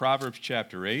Proverbs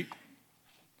chapter 8.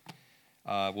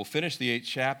 We'll finish the 8th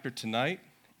chapter tonight,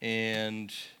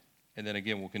 and then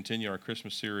again we'll continue our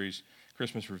Christmas series,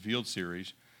 Christmas Revealed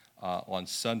series, on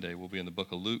Sunday. We'll be in the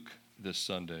book of Luke this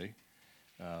Sunday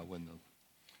when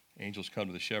the angels come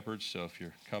to the shepherds. So if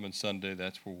you're coming Sunday,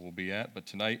 that's where we'll be at. But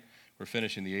tonight we're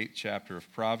finishing the 8th chapter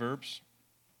of Proverbs.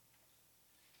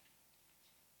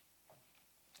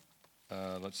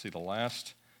 Let's see, the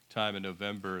last time in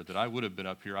November that I would have been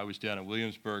up here, I was down in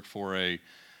Williamsburg for a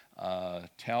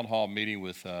town hall meeting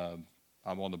with, I'm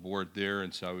on the board there,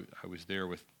 and so I was there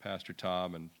with Pastor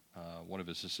Tom and one of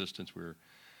his assistants. We were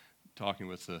talking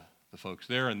with the folks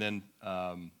there, and then,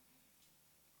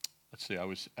 let's see, I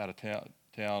was out of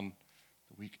town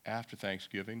the week after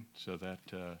Thanksgiving, so that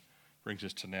brings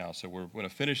us to now. So we're going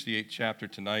to finish the 8th chapter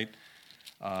tonight.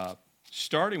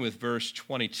 Starting with verse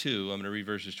 22, I'm going to read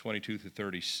verses 22 through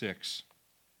 36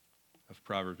 of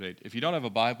Proverbs 8. If you don't have a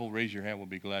Bible, raise your hand. We'll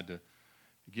be glad to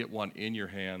get one in your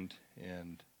hand,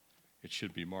 and it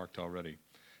should be marked already.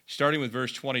 Starting with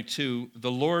verse 22,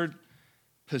 the Lord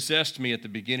possessed me at the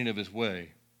beginning of his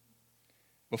way,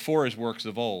 before his works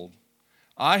of old.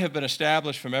 I have been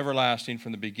established from everlasting,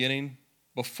 from the beginning,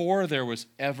 before there was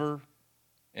ever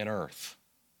an earth.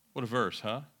 What a verse,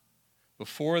 huh?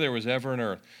 Before there was ever an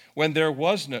earth. When there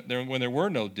were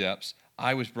no depths,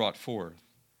 I was brought forth.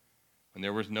 When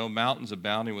there was no mountains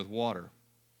abounding with water,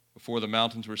 before the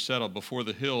mountains were settled, before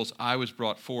the hills, I was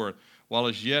brought forth, while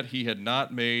as yet he had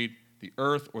not made the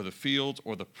earth or the fields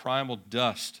or the primal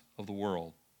dust of the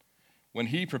world. When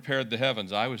he prepared the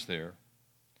heavens, I was there.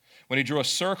 When he drew a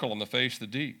circle on the face of the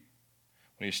deep,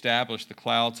 when he established the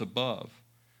clouds above,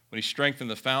 when he strengthened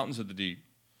the fountains of the deep,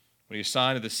 when he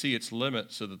assigned to the sea its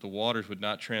limit so that the waters would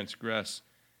not transgress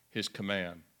his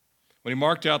command, when he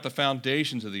marked out the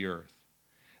foundations of the earth,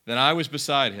 then I was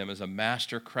beside him as a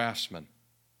master craftsman,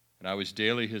 and I was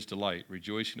daily his delight,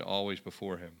 rejoicing always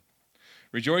before him.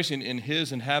 Rejoicing in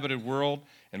his inhabited world,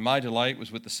 and my delight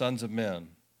was with the sons of men.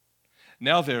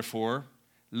 Now therefore,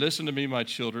 listen to me, my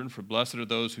children, for blessed are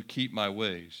those who keep my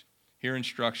ways. Hear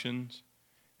instructions,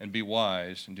 and be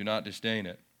wise, and do not disdain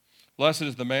it. Blessed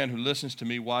is the man who listens to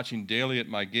me, watching daily at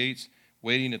my gates,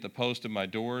 waiting at the post of my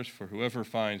doors, for whoever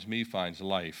finds me finds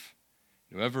life.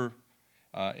 Whoever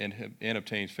and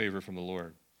obtains favor from the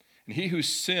Lord. And he who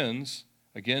sins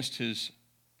against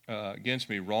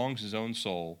me wrongs his own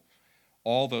soul.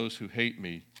 All those who hate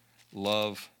me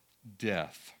love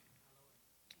death.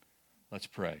 Let's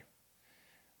pray.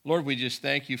 Lord, we just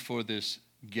thank you for this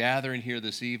gathering here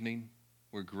this evening.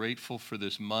 We're grateful for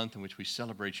this month in which we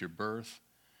celebrate your birth.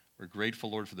 We're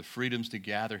grateful, Lord, for the freedoms to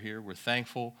gather here. We're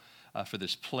thankful for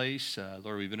this place.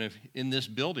 Lord, we've been in this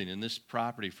building, in this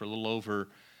property for a little over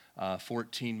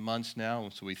 14 months now,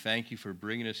 and so we thank you for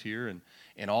bringing us here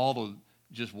and all the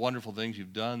just wonderful things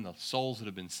you've done, the souls that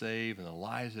have been saved and the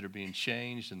lives that are being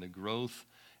changed and the growth.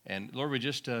 And Lord, we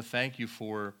just thank you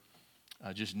for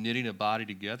just knitting a body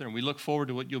together, and we look forward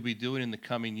to what you'll be doing in the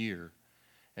coming year.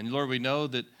 And Lord, we know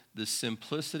that the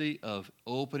simplicity of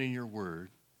opening your word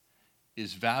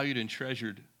is valued and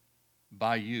treasured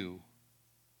by you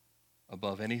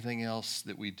above anything else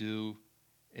that we do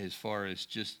as far as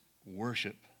just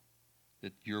worship,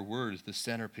 that your word is the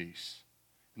centerpiece.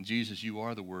 And Jesus, you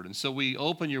are the word. And so we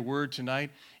open your word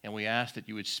tonight, and we ask that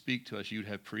you would speak to us. You'd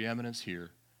have preeminence here.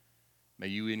 May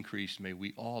you increase. May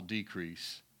we all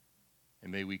decrease.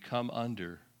 And may we come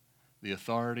under the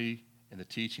authority and the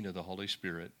teaching of the Holy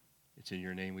Spirit. It's in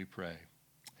your name we pray.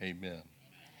 Amen.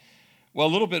 Well, a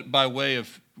little bit by way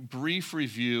of brief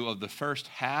review of the first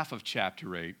half of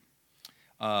chapter 8.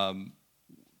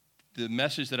 The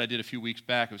message that I did a few weeks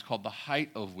back was called The Height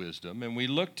of Wisdom, and we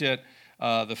looked at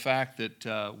the fact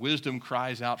that wisdom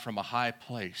cries out from a high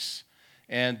place,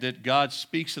 and that God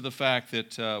speaks of the fact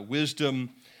that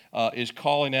wisdom is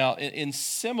calling out in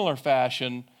similar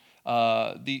fashion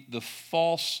the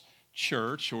false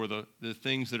church, or the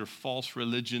things that are false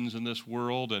religions in this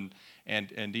world,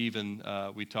 and even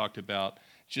we talked about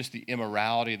just the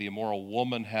immorality, the immoral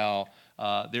woman, how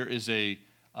there is a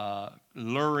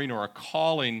luring or a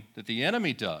calling that the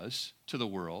enemy does to the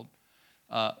world.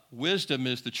 Wisdom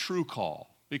is the true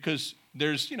call, because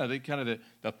there's,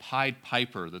 the Pied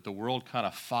Piper that the world kind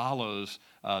of follows,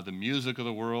 the music of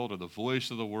the world or the voice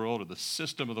of the world or the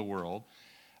system of the world.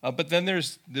 But then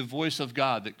there's the voice of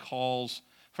God that calls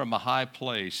from a high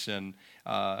place, and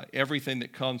everything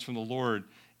that comes from the Lord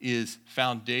is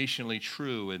foundationally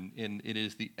true, and it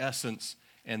is the essence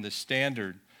and the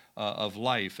standard of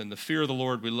life. And the fear of the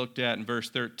Lord we looked at in verse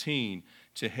 13,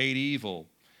 to hate evil,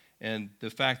 and the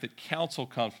fact that counsel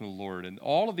comes from the Lord. And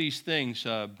all of these things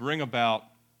bring about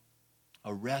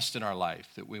a rest in our life,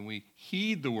 that when we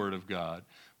heed the word of God,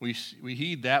 we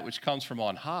heed that which comes from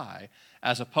on high,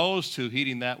 as opposed to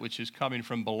heeding that which is coming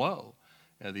from below.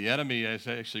 The enemy is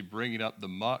actually bringing up the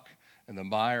muck and the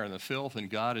mire and the filth, and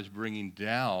God is bringing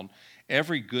down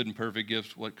every good and perfect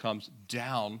gift, what comes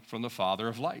down from the Father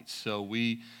of lights. So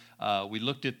we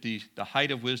looked at the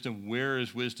height of wisdom. Where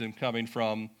is wisdom coming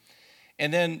from?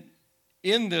 And then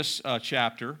in this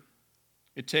chapter,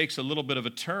 it takes a little bit of a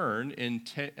turn, and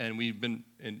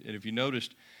if you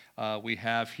noticed, we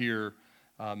have here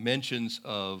mentions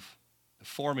of the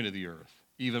forming of the earth,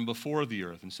 even before the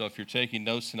earth. And so if you're taking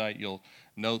notes tonight, you'll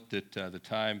note that the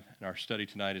time in our study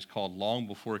tonight is called Long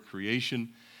Before Creation,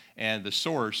 and the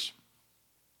source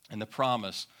and the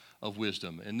promise of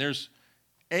wisdom. And there's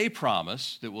a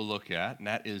promise that we'll look at, and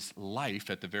that is life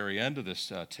at the very end of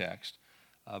this text.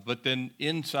 But then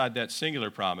inside that singular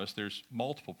promise, there's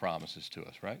multiple promises to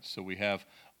us, right? So we have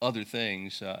other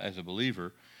things as a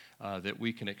believer that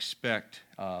we can expect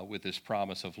with this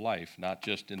promise of life, not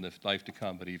just in the life to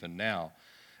come, but even now.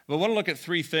 But I want to look at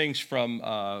three things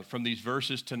from these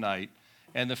verses tonight.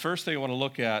 And the first thing I want to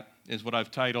look at is what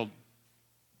I've titled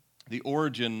The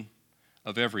Origin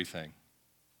of Everything.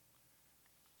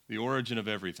 The origin of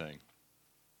everything.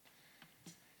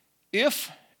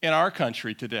 If in our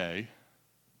country today,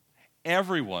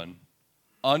 everyone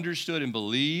understood and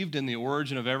believed in the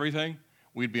origin of everything,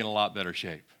 we'd be in a lot better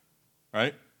shape,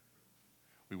 right?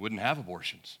 We wouldn't have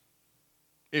abortions.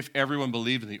 If everyone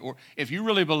believed if you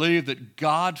really believed that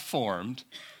God formed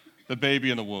the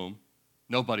baby in the womb,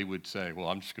 nobody would say, well,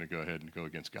 I'm just going to go ahead and go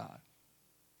against God.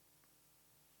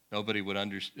 Nobody would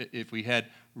understand. If we had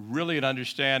really an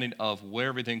understanding of where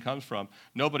everything comes from,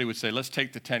 nobody would say, let's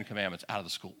take the 10 Commandments out of the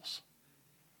schools.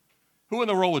 Who in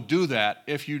the world would do that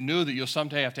if you knew that you'll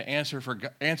someday have to answer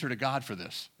to God for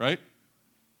this, right?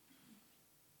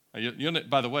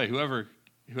 By the way,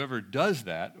 whoever does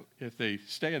that, if they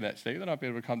stay in that state, they'll not be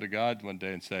able to come to God one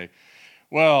day and say,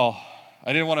 well,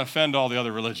 I didn't want to offend all the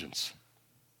other religions.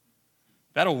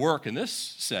 That'll work in this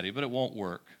setting, but it won't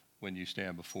work when you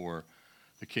stand before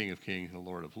the King of Kings and the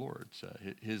Lord of Lords.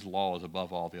 His law is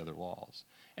above all the other laws.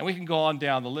 And we can go on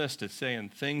down the list of saying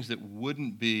things that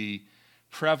wouldn't be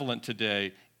prevalent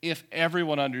today if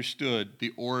everyone understood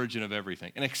the origin of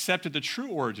everything and accepted the true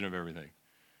origin of everything.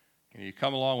 And you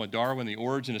come along with Darwin, the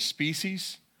origin of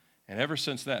species, and ever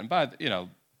since that, and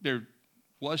there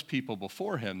was people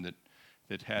before him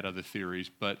that had other theories,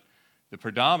 but the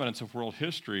predominance of world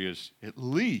history is at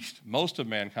least most of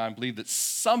mankind believe that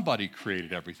somebody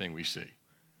created everything we see.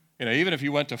 Even if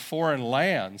you went to foreign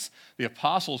lands, the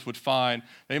apostles would find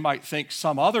they might think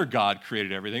some other God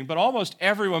created everything, but almost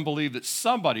everyone believed that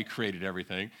somebody created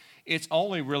everything. It's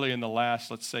only really in the last,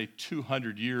 let's say,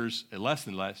 200 years, less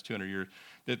than the last 200 years,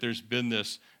 that there's been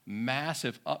this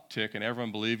massive uptick in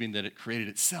everyone believing that it created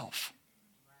itself.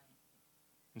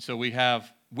 And so we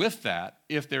have, with that,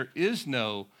 if there is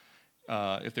no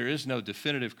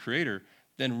definitive creator,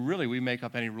 then really we make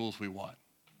up any rules we want.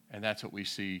 And that's what we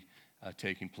see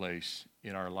taking place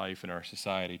in our life, in our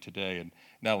society today, and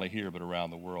not only here, but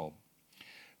around the world.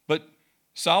 But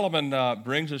Solomon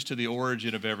brings us to the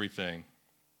origin of everything.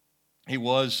 He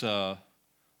was the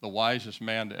wisest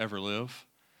man to ever live,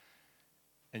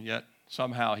 and yet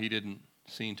somehow he didn't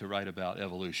seem to write about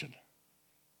evolution,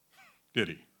 did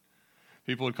he?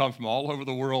 People would come from all over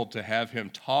the world to have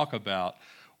him talk about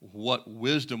what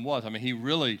wisdom was. I mean, he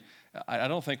really, I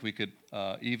don't think we could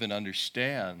even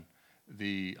understand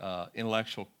the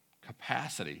intellectual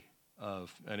capacity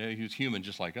of, and he was human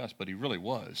just like us, but he really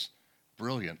was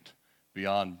brilliant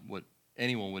beyond what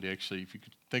anyone would actually, if you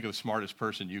could think of the smartest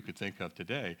person you could think of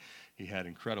today, he had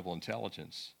incredible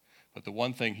intelligence. But the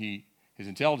one thing his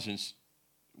intelligence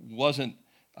wasn't,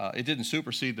 it didn't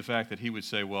supersede the fact that he would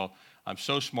say, well, I'm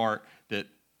so smart that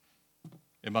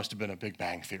it must have been a Big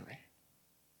Bang theory.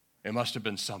 It must have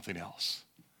been something else.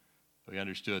 He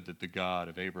understood that the God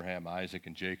of Abraham, Isaac,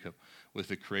 and Jacob was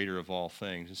the creator of all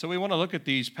things. And so we want to look at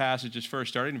these passages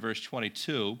first, starting in verse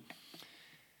 22.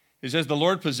 It says, the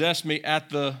Lord possessed me at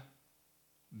the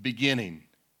beginning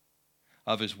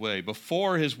of his way,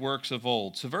 before his works of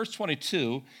old. So verse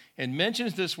 22, it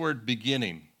mentions this word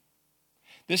beginning.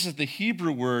 This is the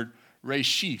Hebrew word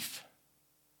reshith.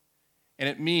 And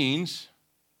it means,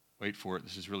 wait for it,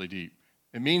 this is really deep.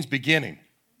 It means beginning.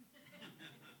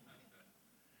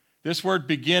 This word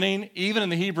beginning, even in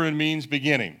the Hebrew, it means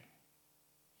beginning.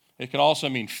 It can also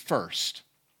mean first.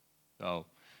 So,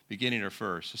 beginning or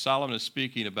first. So Solomon is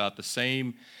speaking about the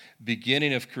same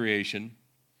beginning of creation.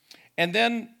 And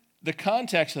then the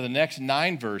context of the next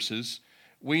 9 verses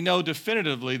we know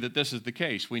definitively that this is the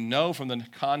case. We know from the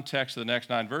context of the next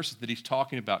 9 verses that he's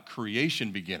talking about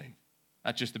creation beginning,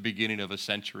 not just the beginning of a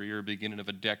century or beginning of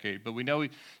a decade, but we know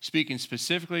he's speaking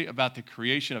specifically about the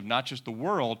creation of not just the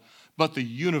world, but the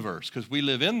universe, because we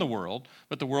live in the world,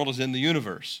 but the world is in the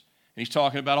universe. And he's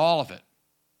talking about all of it.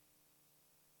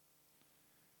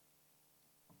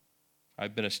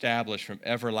 I've been established from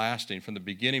everlasting, from the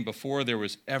beginning, before there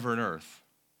was ever an earth.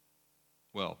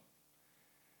 Well,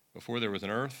 before there was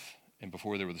an earth, and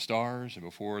before there were the stars, and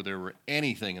before there were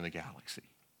anything in the galaxy.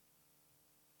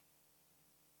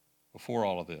 Before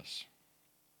all of this.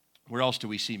 Where else do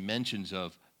we see mentions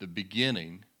of the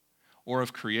beginning or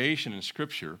of creation in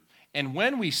Scripture? And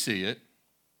when we see it,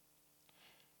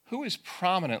 who is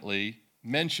prominently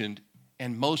mentioned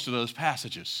in most of those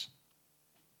passages?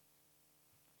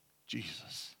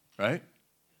 Jesus, right?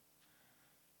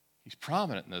 He's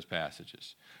prominent in those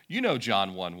passages. You know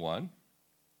John 1:1.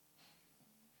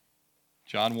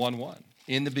 John 1:1.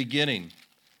 In the beginning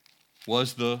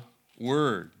was the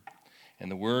Word, and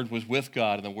the Word was with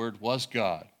God, and the Word was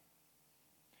God.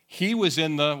 He was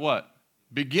in the what?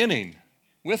 Beginning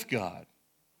with God.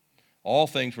 All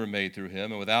things were made through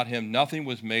him, and without him nothing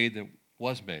was made that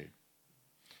was made.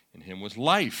 In him was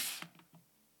life.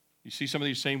 You see some of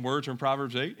these same words from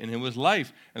Proverbs 8? In him was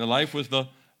life, and the life was the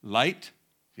light.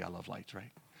 Yeah, I love lights,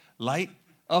 right? Light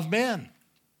of men,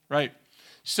 right?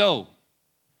 So,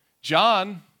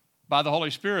 John, by the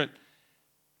Holy Spirit,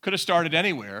 could have started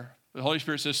anywhere. The Holy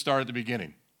Spirit says start at the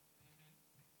beginning.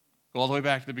 Go all the way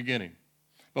back to the beginning.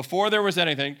 Before there was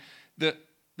anything,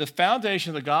 the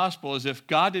foundation of the gospel is if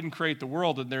God didn't create the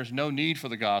world, then there's no need for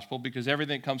the gospel because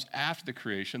everything comes after the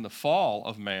creation, the fall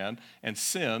of man and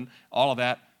sin, all of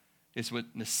that is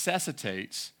what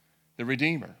necessitates the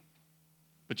Redeemer.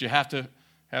 But you have to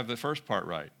have the first part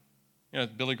right. You know,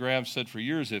 Billy Graham said for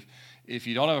years, if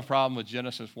you don't have a problem with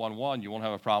Genesis 1:1, you won't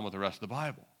have a problem with the rest of the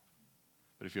Bible.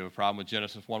 But if you have a problem with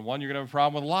Genesis 1:1, you're going to have a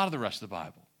problem with a lot of the rest of the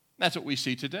Bible. That's what we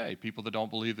see today. People that don't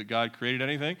believe that God created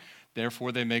anything,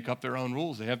 therefore they make up their own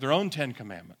rules. They have their own 10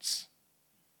 commandments.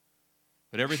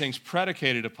 But everything's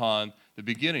predicated upon the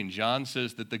beginning. John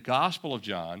says that the Gospel of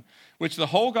John, which the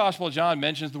whole Gospel of John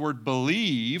mentions the word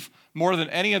believe more than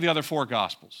any of the other 4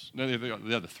 Gospels. No,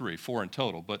 the other 3, 4 in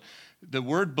total. But the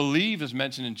word believe is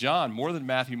mentioned in John more than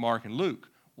Matthew, Mark, and Luke.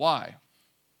 Why?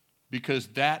 Because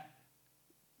that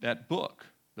book,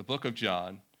 the book of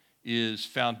John, is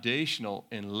foundational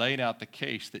in laying out the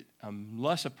case that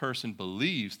unless a person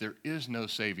believes, there is no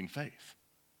saving faith.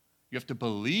 You have to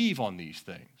believe on these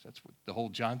things. That's what the whole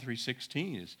John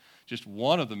 3:16 is. Just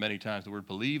one of the many times the word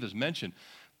believe is mentioned.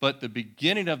 But the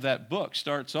beginning of that book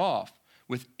starts off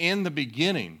with, in the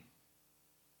beginning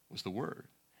was the Word.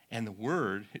 And the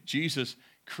Word, Jesus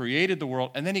created the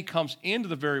world, and then he comes into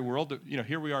the very world. That,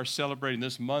 here we are celebrating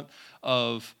this month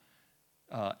of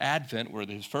Advent, where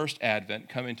his first Advent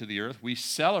coming to the earth. We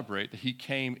celebrate that he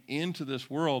came into this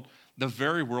world, the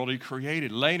very world he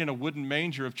created, laying in a wooden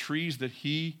manger of trees that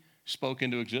he spoke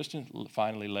into existence,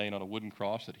 finally laying on a wooden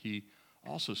cross that he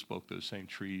also spoke those same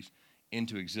trees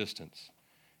into existence.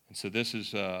 And so this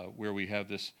is where we have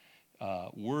this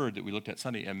word that we looked at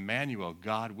Sunday, Emmanuel,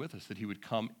 God with us, that he would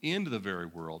come into the very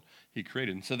world he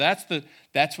created. And so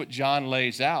that's what John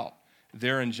lays out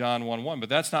there in John 1:1, but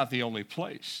that's not the only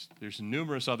place. There's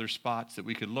numerous other spots that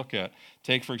we could look at.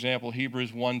 Take, for example,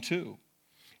 Hebrews 1:2.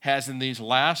 Has in these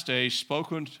last days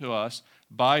spoken to us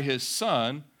by his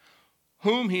Son,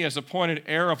 whom he has appointed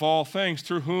heir of all things,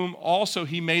 through whom also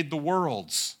he made the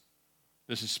worlds.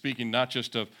 This is speaking not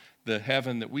just of the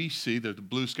heaven that we see, the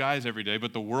blue skies every day,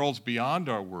 but the worlds beyond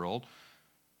our world,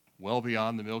 well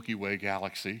beyond the Milky Way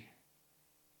galaxy,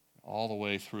 all the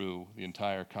way through the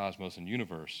entire cosmos and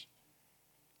universe.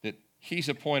 That he's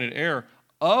appointed heir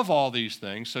of all these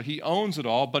things, so he owns it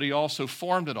all, but he also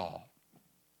formed it all.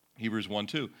 Hebrews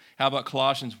 1:2. How about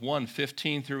Colossians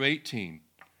 1:15 through 18?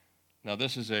 Now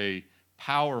this is a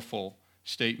powerful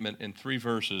statement in 3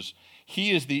 verses.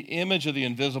 He is the image of the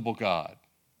invisible God.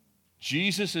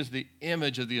 Jesus is the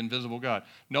image of the invisible God.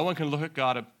 No one can look at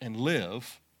God and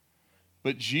live,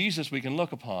 but Jesus we can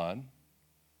look upon.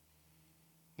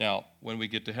 Now, when we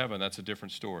get to heaven, that's a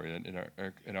different story.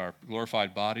 In our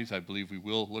glorified bodies, I believe we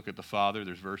will look at the Father.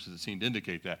 There's verses that seem to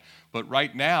indicate that. But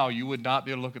right now, you would not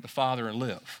be able to look at the Father and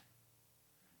live.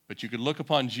 But you could look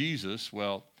upon Jesus,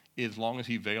 well, as long as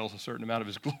he veils a certain amount of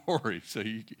his glory. So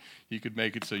he could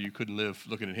make it so you couldn't live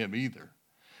looking at him either.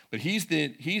 But he's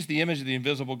the image of the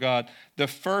invisible God, the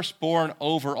firstborn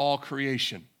over all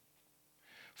creation.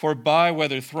 For by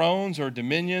whether thrones or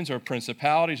dominions or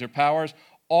principalities or powers,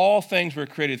 all things were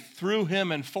created through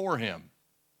him and for him.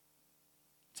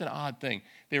 It's an odd thing.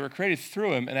 They were created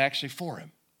through him and actually for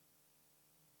him.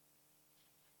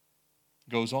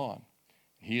 Goes on.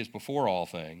 He is before all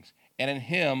things, and in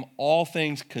him all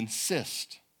things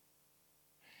consist.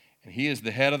 And he is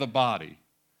the head of the body,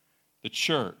 the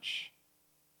church.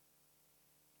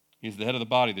 He is the head of the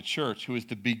body, the church, who is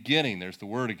the beginning. There's the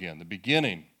word again, the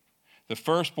beginning. The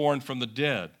firstborn from the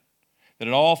dead, that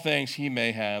in all things he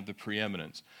may have the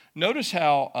preeminence. Notice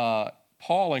how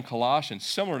Paul in Colossians,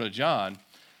 similar to John,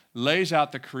 lays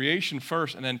out the creation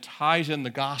first and then ties in the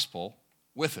gospel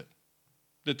with it.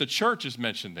 That the church is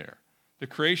mentioned there. The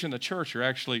creation and the church are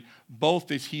actually both.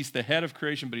 He's the head of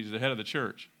creation, but he's the head of the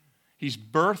church. He's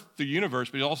birthed the universe,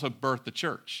 but he also birthed the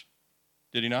church.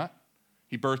 Did he not?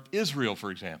 He birthed Israel,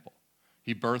 for example.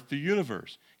 He birthed the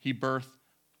universe. He birthed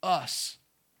us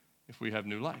if we have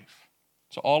new life.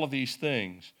 So all of these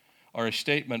things are a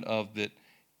statement of that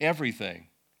everything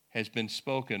has been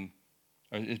spoken,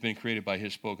 or has been created by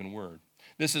his spoken word.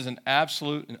 This is an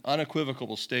absolute and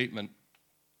unequivocal statement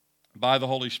by the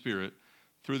Holy Spirit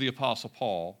through the Apostle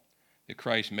Paul that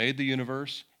Christ made the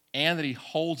universe and that he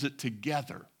holds it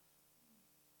together.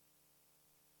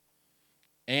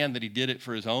 And that he did it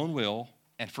for his own will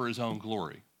and for his own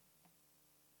glory.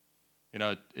 You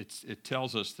know, it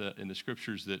tells us that in the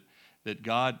scriptures that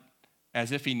God,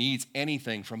 as if he needs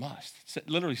anything from us. It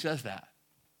literally says that.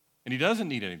 And he doesn't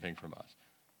need anything from us.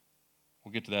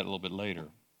 We'll get to that a little bit later.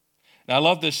 Now, I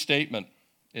love this statement.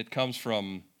 It comes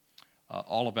from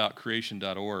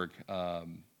allaboutcreation.org.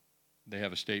 They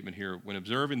have a statement here. When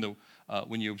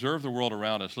you observe the world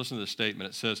around us, listen to this statement.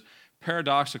 It says,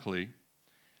 paradoxically,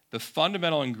 the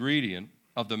fundamental ingredient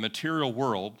of the material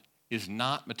world is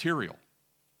not material.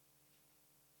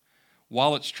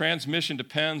 While its transmission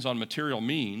depends on material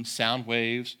means, sound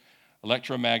waves,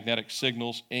 electromagnetic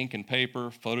signals, ink and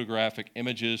paper, photographic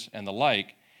images, and the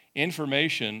like,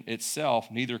 information itself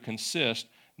neither consists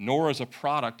nor is a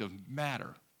product of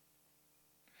matter.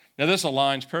 Now this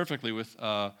aligns perfectly with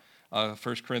 1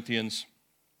 Corinthians,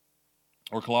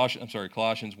 or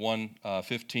Colossians 1,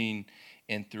 15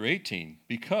 and through 18,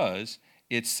 because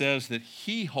it says that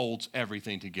he holds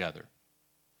everything together.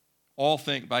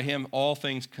 By him, all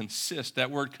things consist.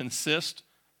 That word consist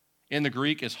in the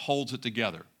Greek is holds it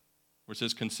together. Where it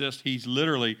says consist, he's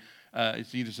literally,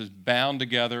 it either says bound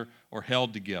together or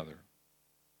held together.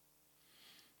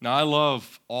 Now, I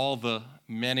love all the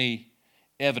many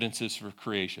evidences for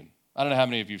creation. I don't know how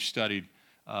many of you have studied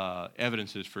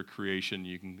evidences for creation.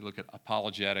 You can look at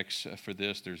apologetics for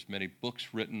this. There's many books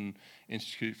written,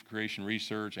 Institute for Creation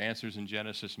Research, Answers in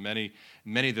Genesis, many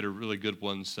that are really good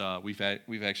ones. We've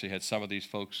actually had some of these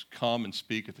folks come and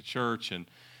speak at the church, and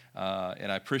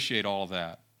I appreciate all of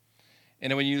that.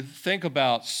 And when you think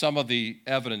about some of the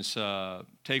evidence,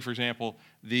 take, for example,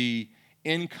 the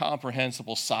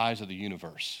incomprehensible size of the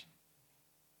universe.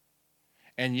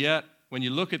 And yet, when you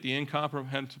look at the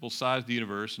incomprehensible size of the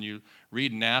universe and you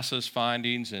read NASA's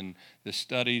findings and the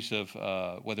studies of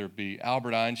whether it be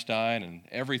Albert Einstein and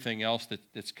everything else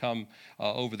that's come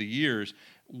over the years,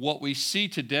 what we see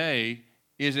today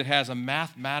is it has a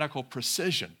mathematical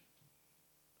precision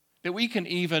that we can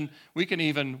even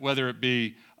whether it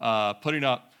be putting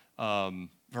up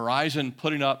Verizon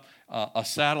putting up a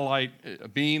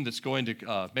satellite beam that's going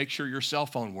to make sure your cell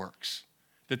phone works,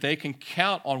 that they can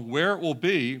count on where it will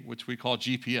be, which we call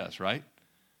GPS, right?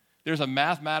 There's a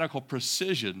mathematical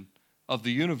precision of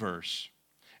the universe.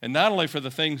 And not only for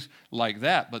the things like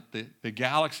that, but the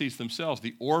galaxies themselves,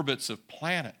 the orbits of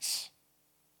planets.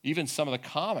 Even some of the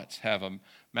comets have a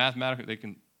mathematical, they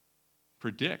can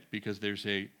predict because there's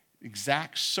a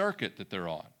exact circuit that they're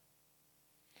on.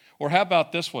 Or how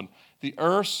about this one? The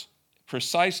Earth's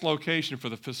precise location for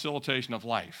the facilitation of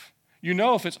life. You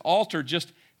know, if it's altered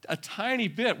just a tiny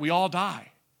bit, we all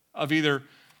die of either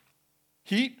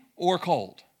heat or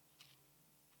cold.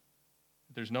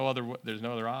 There's no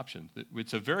other option.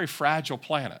 It's a very fragile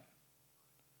planet,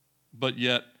 but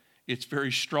yet it's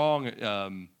very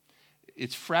strong.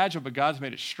 It's fragile, but God's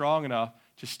made it strong enough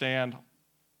to stand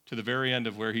to the very end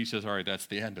of where he says, all right, that's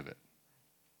the end of it.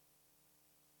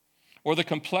 Or the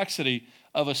complexity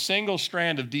of a single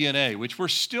strand of DNA, which we're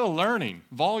still learning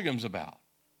volumes about.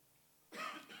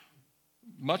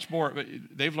 Much more,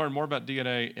 they've learned more about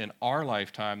DNA in our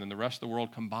lifetime than the rest of the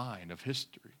world combined of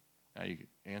history. Now you get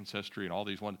Ancestry and all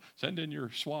these ones. Send in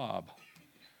your swab.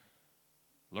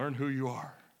 Learn who you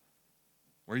are,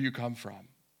 where you come from.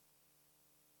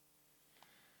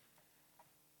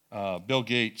 Bill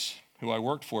Gates, who I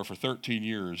worked for 13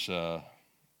 years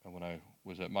when I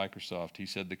was at Microsoft, he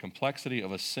said the complexity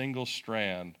of a single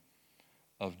strand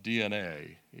of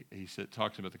DNA, he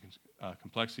talks about the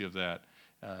complexity of that,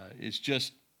 it's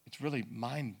It's really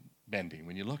mind-bending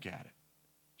when you look at it.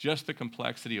 Just the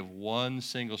complexity of one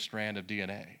single strand of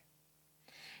DNA.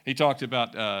 He talked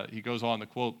about, he goes on to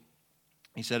quote,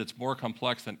 he said it's more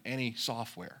complex than any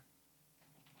software.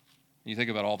 You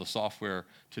think about all the software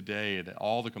today and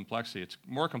all the complexity, it's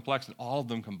more complex than all of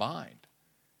them combined.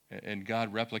 And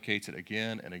God replicates it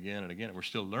again and again and again. And we're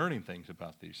still learning things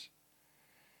about these.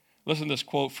 Listen to this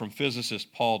quote from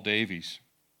physicist Paul Davies.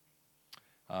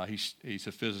 He's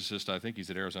a physicist. I think he's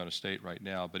at Arizona State right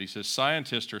now. But he says,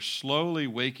 scientists are slowly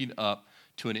waking up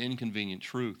to an inconvenient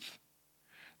truth.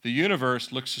 The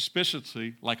universe looks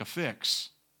suspiciously like a fix.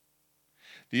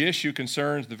 The issue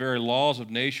concerns the very laws of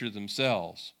nature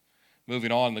themselves.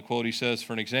 Moving on, the quote, he says,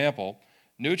 for an example,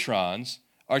 neutrons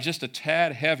are just a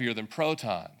tad heavier than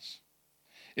protons.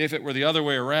 If it were the other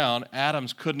way around,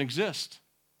 atoms couldn't exist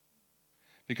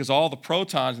because all the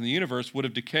protons in the universe would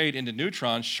have decayed into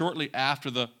neutrons shortly after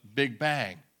the Big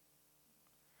Bang.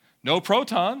 No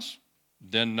protons,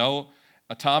 then no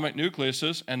atomic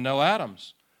nucleuses and no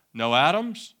atoms. No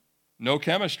atoms, no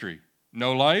chemistry,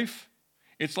 no life.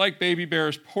 It's like Baby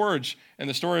Bear's porridge and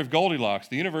the story of Goldilocks.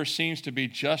 The universe seems to be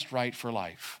just right for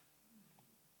life.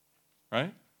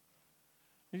 Right?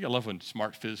 I love when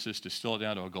smart physicists distill it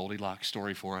down to a Goldilocks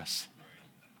story for us.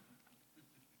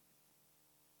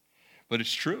 But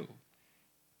it's true.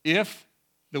 If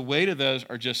the weight of those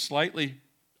are just slightly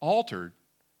altered,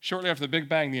 shortly after the Big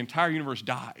Bang, the entire universe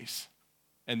dies,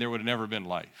 and there would have never been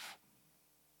life.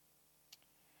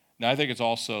 Now, I think it's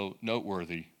also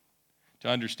noteworthy to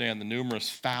understand the numerous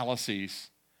fallacies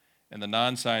and the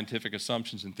non-scientific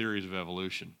assumptions and theories of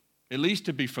evolution, at least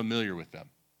to be familiar with them.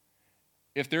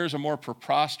 If there's a more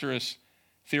preposterous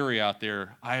theory out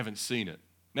there, I haven't seen it.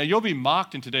 Now, you'll be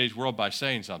mocked in today's world by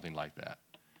saying something like that.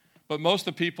 But most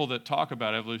of the people that talk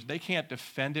about evolution, they can't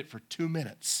defend it for 2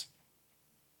 minutes.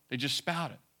 They just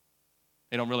spout it.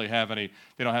 They don't have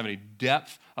any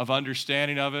depth of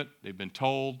understanding of it. They've been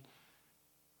told.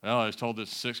 Well, I was told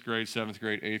this 6th grade, 7th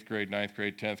grade, 8th grade, 9th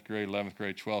grade, 10th grade, 11th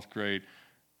grade, 12th grade,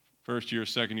 1st year,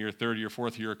 2nd year, 3rd year,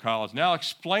 4th year of college. Now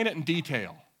explain it in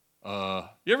detail.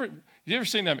 You ever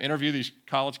seen them interview these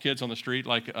college kids on the street,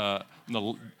 like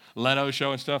the Leno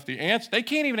show and stuff? They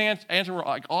can't even answer where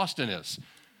like Austin is.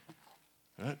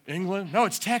 England? No,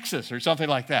 it's Texas or something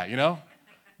like that,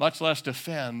 much less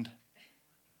defend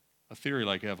a theory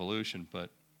like evolution. But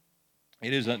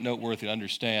it is noteworthy to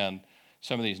understand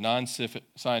some of these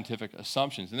non-scientific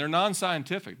assumptions. And they're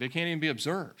non-scientific. They can't even be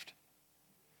observed.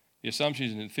 The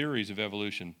assumptions and theories of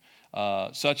evolution,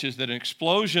 such as that an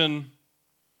explosion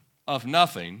of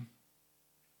nothing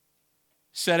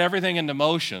set everything into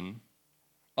motion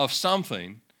of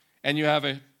something, and you have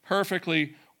a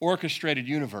perfectly orchestrated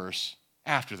universe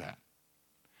after that.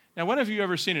 Now, when have you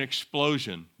ever seen an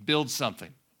explosion build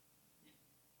something?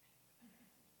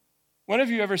 When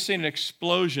have you ever seen an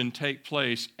explosion take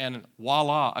place and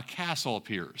voila, a castle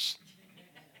appears?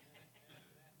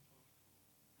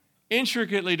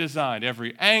 Intricately designed,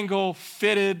 every angle,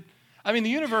 fitted. I mean, the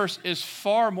universe is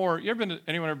far more.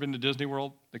 Anyone ever been to Disney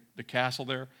World, the castle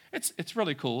there? It's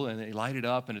really cool, and they light it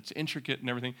up, and it's intricate and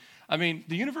everything. I mean,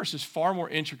 the universe is far more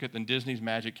intricate than Disney's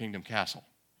Magic Kingdom castle.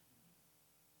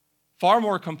 Far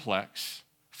more complex,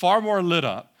 far more lit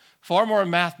up, far more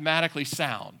mathematically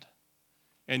sound.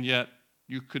 And yet,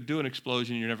 you could do an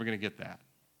explosion, you're never going to get that.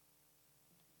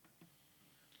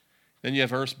 Then you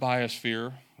have Earth's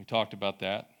biosphere. We talked about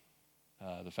that.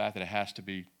 The fact that it has to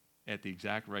be at the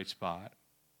exact right spot.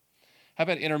 How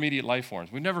about intermediate life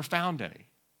forms? We've never found any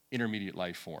intermediate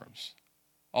life forms.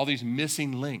 All these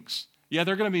missing links. Yeah,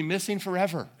 they're going to be missing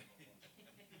forever.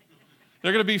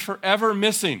 They're going to be forever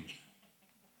missing.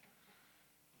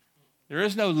 There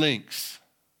is no links.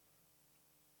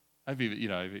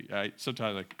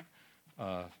 Sometimes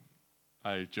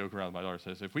I joke around with my daughter.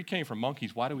 Says, if we came from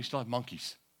monkeys, why do we still have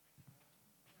monkeys?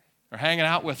 They're hanging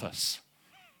out with us.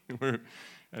 We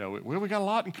got a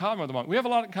lot in common with the monkey. We have a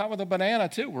lot in common with a banana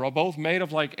too. We're all both made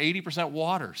of like 80%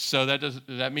 water. So does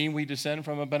that mean we descend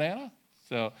from a banana?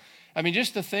 So, I mean,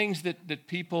 just the things that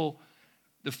people,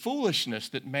 the foolishness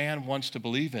that man wants to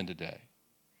believe in today.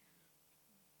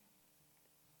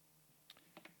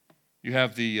 You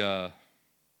have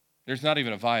there's not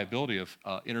even a viability of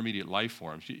intermediate life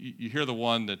forms. You hear the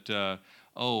one that,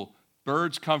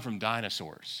 birds come from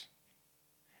dinosaurs.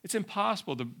 It's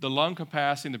impossible. The lung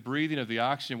capacity and the breathing of the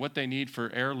oxygen, what they need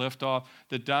for air liftoff,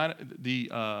 the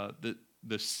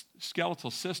skeletal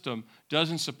system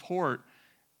doesn't support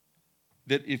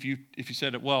that. If you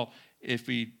said it, well, if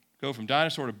we go from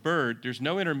dinosaur to bird, there's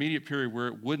no intermediate period where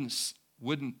it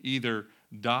wouldn't either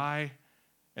die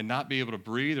and not be able to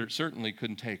breathe, or it certainly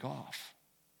couldn't take off.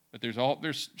 But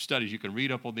there's studies you can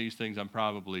read up on these things. I'm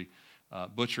probably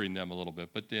butchering them a little bit.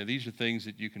 But these are things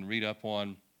that you can read up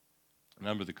on a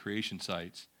number of the creation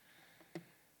sites.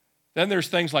 Then there's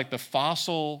things like the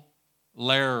fossil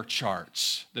layer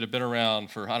charts that have been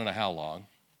around for I don't know how long.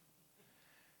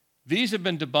 These have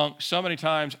been debunked so many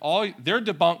times. They're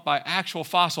debunked by actual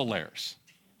fossil layers.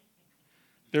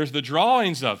 There's the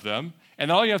drawings of them, and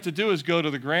all you have to do is go to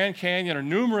the Grand Canyon or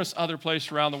numerous other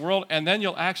places around the world, and then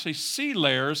you'll actually see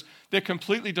layers that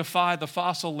completely defy the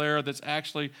fossil layer that's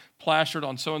actually plastered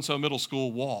on so-and-so middle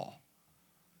school wall.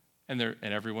 And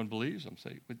everyone believes them.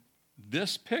 Say, but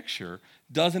this picture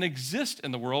doesn't exist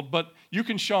in the world, but you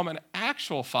can show them an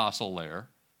actual fossil layer,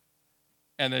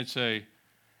 and they'd say,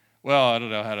 well, I don't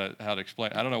know how to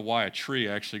explain. I don't know why a tree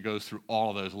actually goes through all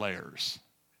of those layers.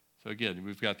 So again,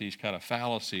 we've got these kind of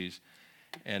fallacies,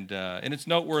 and it's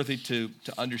noteworthy to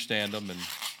understand them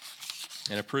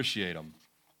and appreciate them.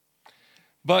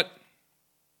 But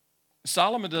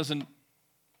Solomon doesn't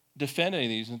defend any of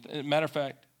these. As a matter of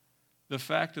fact, the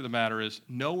fact of the matter is,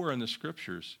 nowhere in the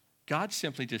Scriptures, God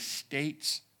simply just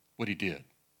states what he did.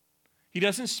 He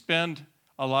doesn't spend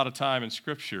a lot of time in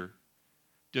Scripture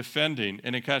defending,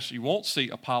 and in case you won't see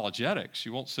apologetics,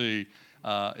 you won't see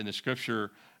in the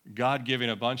Scripture God giving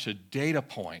a bunch of data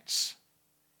points.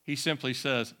 He simply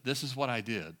says, this is what I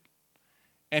did.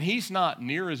 And he's not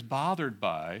near as bothered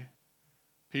by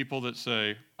people that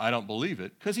say, I don't believe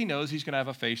it, because he knows he's going to have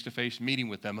a face-to-face meeting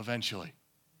with them eventually,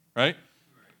 right?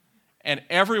 And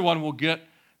everyone will get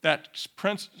that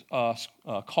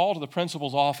call to the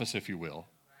principal's office, if you will,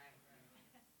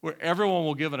 where everyone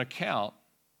will give an account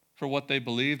for what they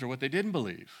believed or what they didn't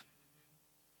believe.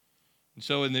 And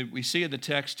so we see in the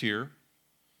text here,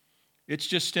 it's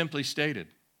just simply stated.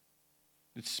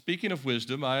 It's speaking of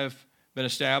wisdom, I have been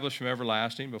established from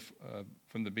everlasting,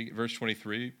 from verse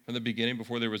 23, from the beginning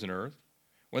before there was an earth.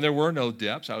 When there were no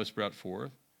depths, I was brought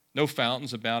forth, no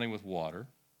fountains abounding with water.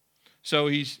 So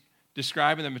he's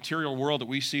describing the material world that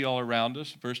we see all around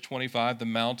us. Verse 25, the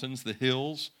mountains, the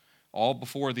hills, all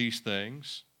before these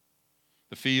things.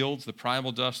 The fields, the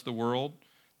primal dust of the world,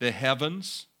 the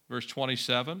heavens, verse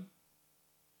 27.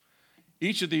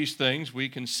 Each of these things we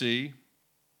can see.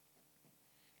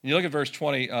 You look at verse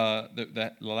 20,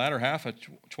 the latter half of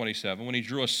 27, when he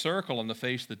drew a circle on the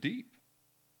face of the deep.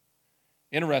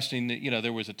 Interesting that,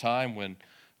 there was a time when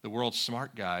the world's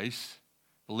smart guys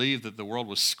believed that the world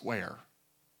was square,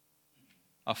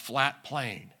 a flat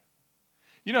plane.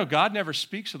 God never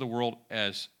speaks of the world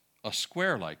as a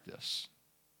square like this.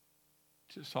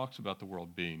 He just talks about the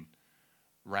world being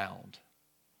round.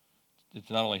 It's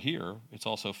not only here, it's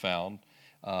also found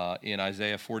in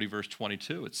Isaiah 40, verse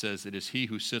 22. It says, it is he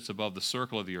who sits above the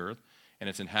circle of the earth, and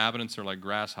its inhabitants are like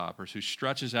grasshoppers, who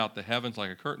stretches out the heavens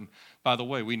like a curtain. By the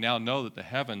way, we now know that the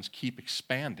heavens keep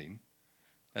expanding.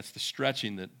 That's the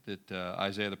stretching that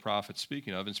Isaiah the prophet is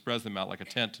speaking of, and spreads them out like a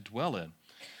tent to dwell in.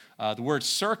 The word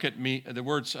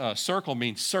circle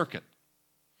means circuit.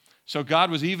 So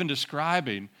God was even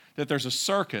describing that there's a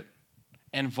circuit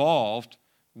involved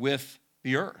with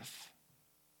the earth.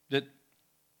 That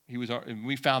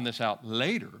we found this out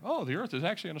later. Oh, the earth is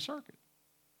actually in a circuit.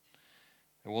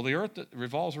 Well, the earth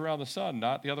revolves around the sun,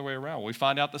 not the other way around. We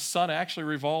find out the sun actually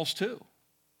revolves too.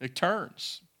 It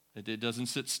turns. It doesn't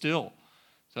sit still.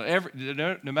 So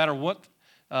no matter what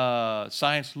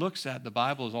science looks at, the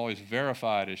Bible is always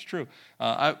verified as true.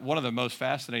 One of the most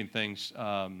fascinating things,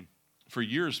 for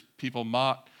years people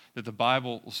mocked that the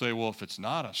Bible will say, well, if it's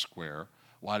not a square,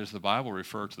 why does the Bible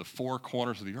refer to the four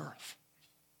corners of the earth?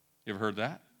 You ever heard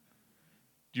that?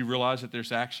 Do you realize that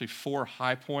there's actually four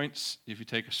high points if you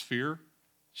take a sphere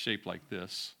shaped like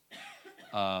this,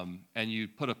 and you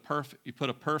put a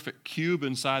perfect cube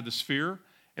inside the sphere?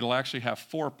 It'll actually have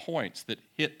 4 points that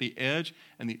hit the edge,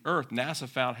 and the earth, NASA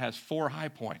found, has 4 high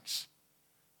points.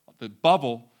 The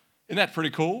bubble, isn't that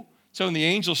pretty cool? So when the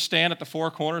angels stand at the 4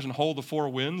 corners and hold the 4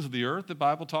 winds of the earth the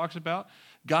Bible talks about,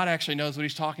 God actually knows what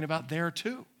he's talking about there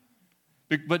too.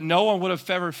 But no one would have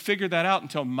ever figured that out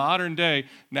until modern day.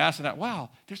 NASA thought, wow,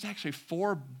 there's actually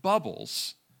 4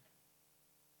 bubbles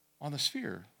on the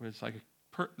sphere. It's like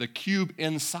the cube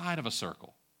inside of a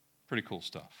circle. Pretty cool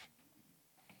stuff.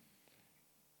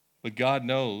 But God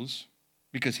knows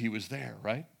because he was there,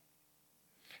 right?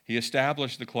 He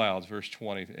established the clouds, verse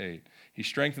 28. He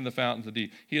strengthened the fountains of the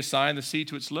deep. He assigned the sea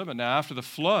to its limit. Now, after the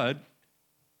flood,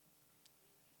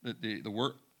 the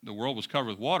world was covered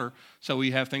with water, so we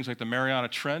have things like the Mariana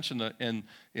Trench and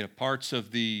parts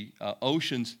of the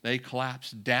oceans, they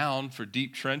collapse down for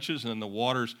deep trenches, and then the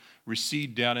waters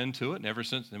recede down into it.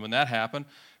 And when that happened,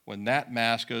 when that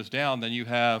mass goes down, then you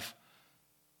have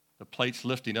the plate's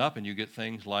lifting up, and you get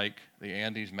things like the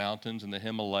Andes Mountains and the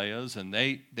Himalayas, and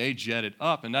they jet it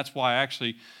up. And that's why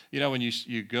actually, when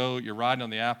you're riding on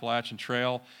the Appalachian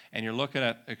Trail, and you're looking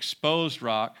at exposed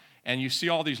rock, and you see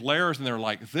all these layers, and they're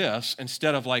like this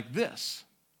instead of like this.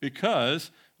 Because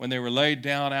when they were laid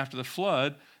down after the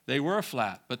flood, they were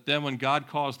flat. But then when God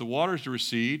caused the waters to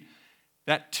recede,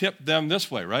 that tipped them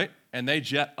this way, right? And they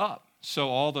jet up. So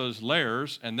all those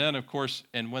layers, and then, of course,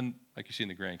 and when, like you see in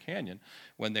the Grand Canyon,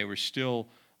 when they were still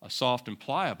soft and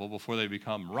pliable before they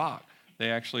become rock,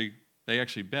 they actually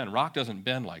bend. Rock doesn't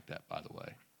bend like that, by the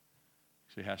way.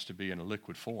 So it has to be in a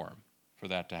liquid form for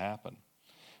that to happen.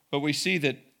 But we see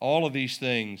that all of these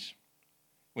things,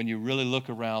 when you really look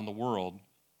around the world,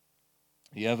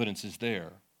 the evidence is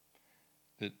there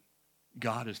that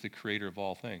God is the creator of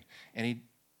all things. And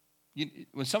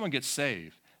when someone gets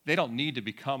saved, they don't need to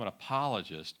become an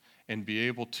apologist and be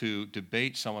able to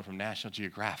debate someone from National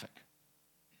Geographic.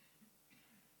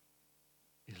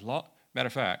 Matter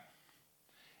of fact,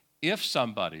 if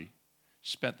somebody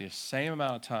spent the same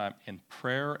amount of time in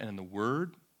prayer and in the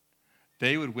Word,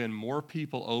 they would win more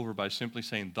people over by simply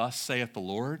saying, "Thus saith the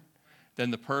Lord," than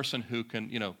the person who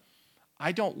can,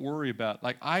 I don't worry about,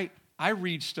 like, I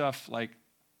read stuff like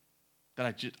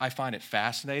that I find it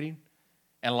fascinating.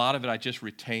 And a lot of it I just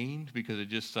retained because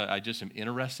I just am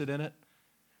interested in it.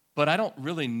 But I don't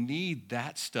really need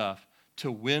that stuff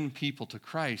to win people to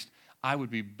Christ. I would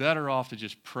be better off to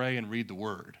just pray and read the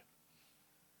Word.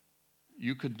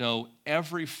 You could know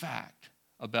every fact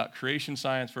about creation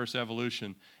science versus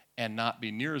evolution and not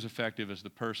be near as effective as the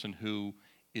person who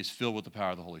is filled with the power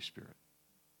of the Holy Spirit.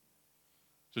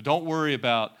 So don't worry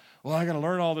about, I got to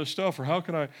learn all this stuff, or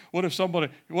what if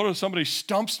somebody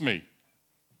stumps me?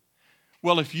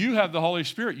 Well, if you have the Holy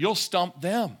Spirit, you'll stump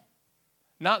them.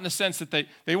 Not in the sense that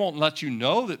they won't let you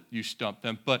know that you stumped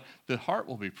them, but the heart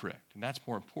will be pricked, and that's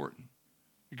more important.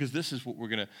 Because this is what we're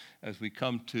going to, as we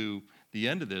come to the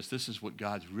end of this is what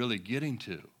God's really getting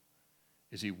to,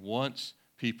 is He wants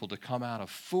people to come out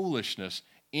of foolishness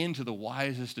into the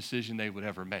wisest decision they would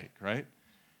ever make, right?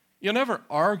 You'll never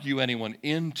argue anyone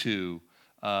into,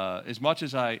 as much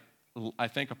as I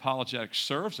think apologetics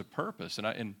serves a purpose, and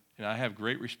I have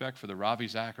great respect for the Ravi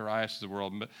Zacharias of the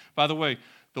world. By the way,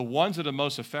 the ones that are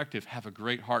most effective have a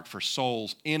great heart for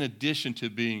souls in addition to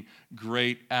being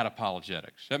great at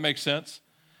apologetics. That makes sense?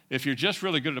 If you're just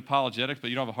really good at apologetics but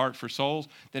you don't have a heart for souls,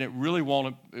 then it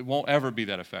won't ever be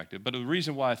that effective. But the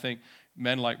reason why I think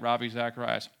men like Ravi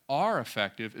Zacharias are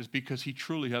effective is because he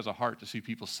truly has a heart to see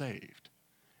people saved.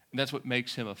 And that's what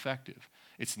makes him effective.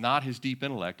 It's not his deep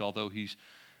intellect, although he's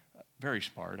very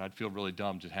smart. I'd feel really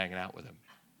dumb just hanging out with him.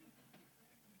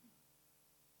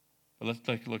 But let's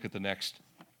take a look at the next.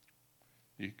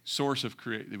 The source of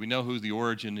creation. We know who the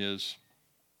origin is.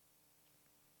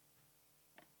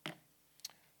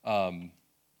 One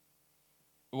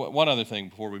other thing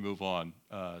before we move on,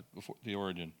 before the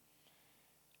origin.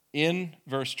 In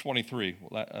verse 23,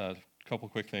 a couple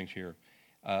quick things here.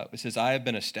 It says, "I have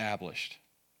been established."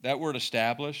 That word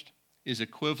 "established" is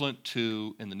equivalent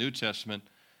to, in the New Testament,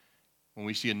 when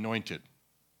we see anointed.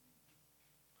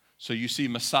 So you see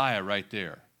Messiah right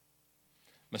there.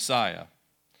 Messiah,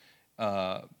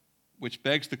 which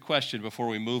begs the question before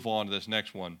we move on to this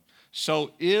next one.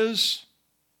 So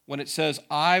when it says,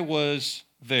 "I was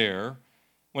there,"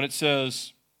 when it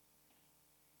says,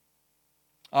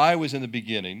 "I was in the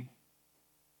beginning,"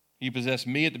 He possessed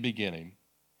me at the beginning,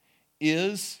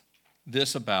 is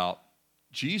this about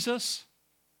Jesus,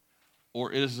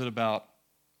 or is it about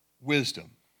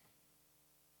wisdom?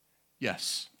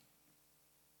 Yes.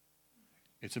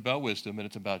 It's about wisdom, and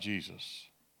it's about Jesus.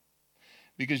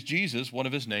 Because Jesus, one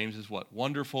of His names is what?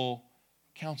 Wonderful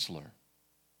Counselor.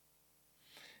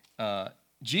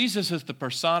 Jesus is the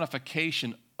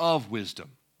personification of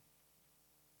wisdom.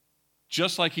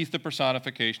 Just like He's the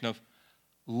personification of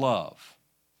love,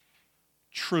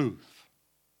 truth,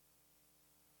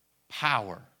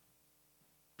 power,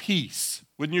 peace.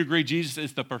 Wouldn't you agree? Jesus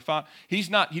is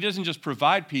He doesn't just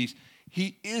provide peace,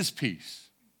 He is peace.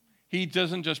 He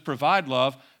doesn't just provide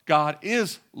love, God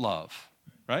is love,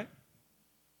 right?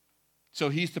 So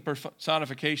He's the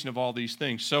personification of all these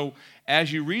things. So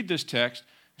as you read this text,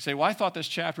 you say, I thought this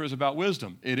chapter was about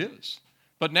wisdom. It is.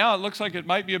 But now it looks like it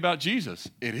might be about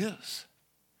Jesus. It is.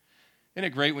 Isn't it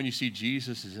great when you see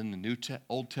Jesus is in the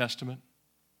Old Testament?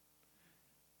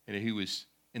 And He was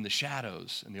in the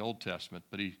shadows in the Old Testament,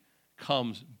 but He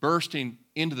comes bursting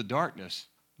into the darkness,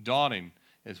 dawning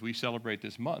as we celebrate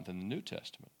this month in the New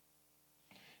Testament.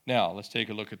 Now, let's take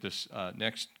a look at this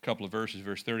next couple of verses,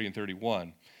 verse 30 and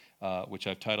 31, which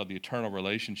I've titled The Eternal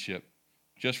Relationship,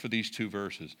 just for these two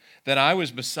verses. "Then I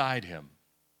was beside Him,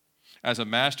 as a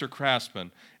master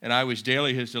craftsman, and I was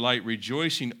daily his delight,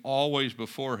 rejoicing always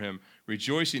before him,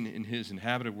 rejoicing in his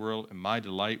inhabited world, and my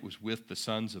delight was with the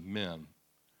sons of men.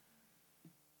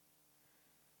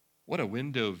 What a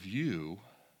window view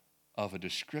of a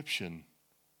description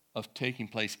of taking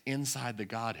place inside the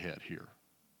Godhead here.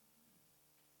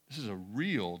 This is a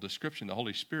real description the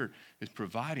Holy Spirit is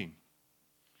providing.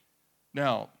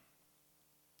 Now,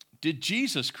 did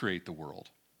Jesus create the world?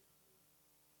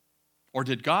 Or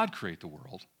did God create the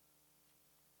world?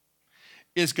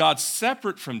 Is God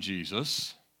separate from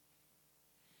Jesus?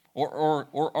 Or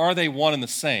are they one and the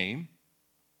same?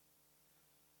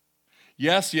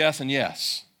 Yes, yes, and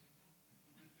yes.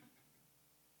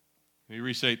 Let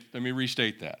me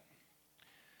restate that.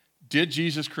 Did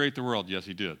Jesus create the world? Yes,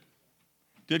 he did.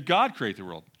 Did God create the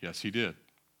world? Yes, he did.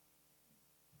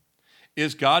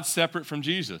 Is God separate from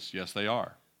Jesus? Yes, they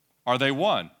are. Are they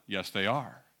one? Yes, they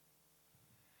are.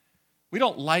 We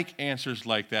don't like answers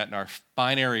like that in our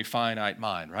binary, finite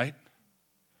mind, right?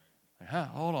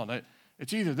 Hold on.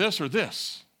 It's either this or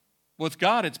this. With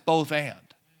God, it's both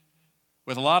and.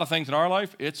 With a lot of things in our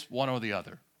life, it's one or the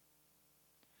other.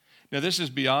 Now, this is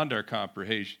beyond our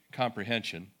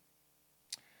comprehension,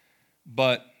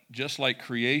 but just like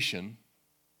creation,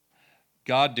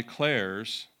 God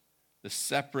declares the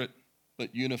separate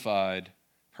but unified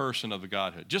person of the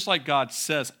Godhead. Just like God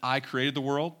says, I created the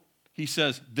world, he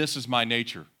says, this is my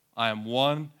nature. I am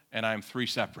one and I am three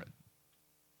separate.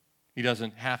 He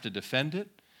doesn't have to defend it.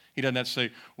 He doesn't have to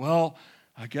say, well,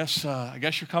 I guess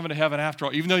you're coming to heaven after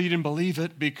all, even though you didn't believe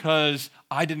it because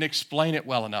I didn't explain it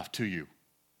well enough to you.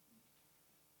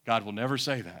 God will never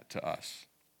say that to us.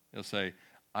 He'll say,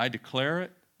 I declare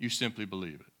it, you simply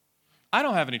believe it. I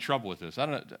don't have any trouble with this.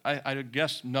 I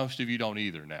guess most of you don't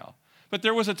either now. But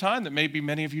there was a time that maybe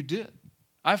many of you did.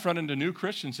 I've run into new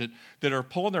Christians that are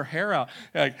pulling their hair out.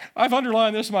 Like, I've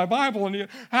underlined this in my Bible, and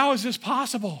how is this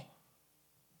possible?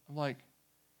 I'm like,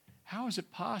 how is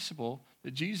it possible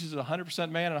that Jesus is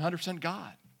 100% man and 100%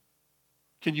 God?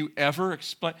 Can you ever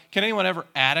explain? Can anyone ever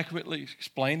adequately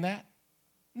explain that?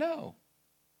 No.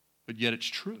 But yet it's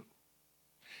true.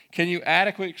 Can you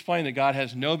adequately explain that God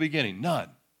has no beginning? None.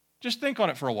 Just think on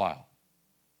it for a while.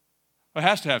 It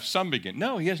has to have some beginning.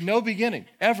 No, he has no beginning,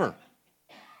 ever.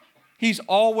 He's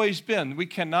always been.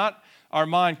 Our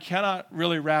mind cannot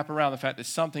really wrap around the fact that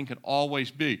something could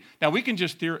always be. Now, we can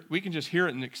just hear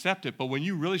it and accept it, but when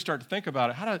you really start to think about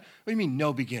it, what do you mean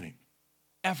no beginning?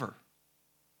 Ever.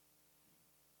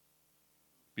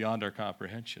 Beyond our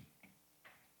comprehension.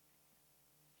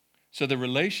 So the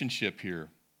relationship here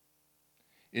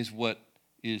is what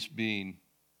is being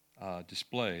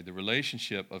displayed. The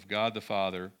relationship of God the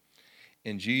Father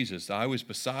and Jesus. I was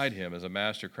beside him as a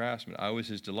master craftsman. I was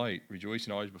his delight,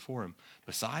 rejoicing always before him.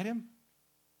 Beside him?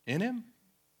 In him?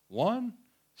 One?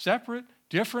 Separate?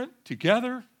 Different?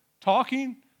 Together?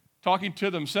 Talking to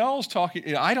themselves? Sometimes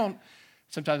I don't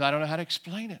know how to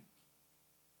explain it.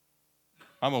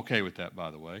 I'm okay with that, by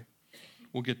the way.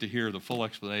 We'll get to hear the full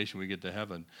explanation when we get to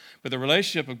heaven. But the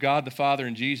relationship of God the Father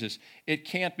and Jesus, it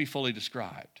can't be fully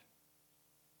described.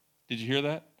 Did you hear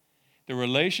that? The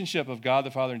relationship of God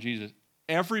the Father and Jesus,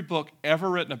 every book ever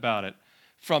written about it,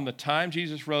 from the time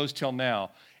Jesus rose till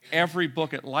now, every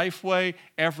book at Lifeway,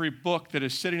 every book that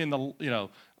is sitting in the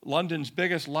London's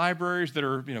biggest libraries that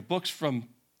are books from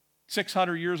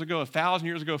 600 years ago, 1,000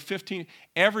 years ago, 15,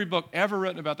 every book ever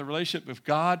written about the relationship of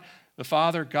God the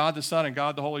Father, God the Son, and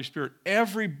God the Holy Spirit,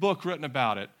 every book written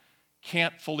about it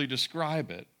can't fully describe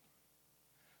it,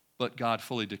 but God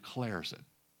fully declares it.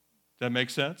 Does that make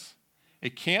sense?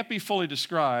 It can't be fully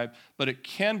described, but it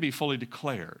can be fully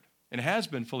declared. It has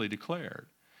been fully declared.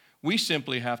 We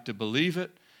simply have to believe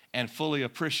it and fully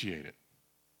appreciate it,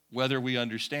 whether we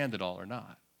understand it all or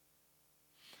not.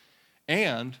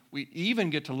 And we even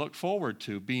get to look forward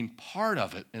to being part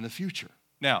of it in the future.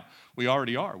 Now, we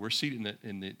already are. We're seated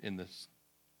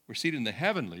we're seated in the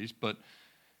heavenlies, but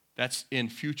that's in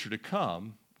future to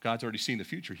come. God's already seen the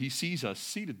future. He sees us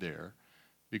seated there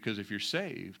because if you're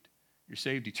saved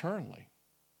eternally.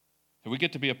 So we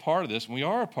get to be a part of this, and we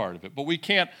are a part of it. But we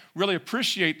can't really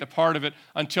appreciate the part of it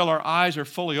until our eyes are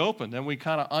fully open. Then we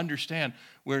kind of understand.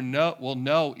 We'll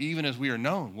know even as we are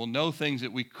known. We'll know things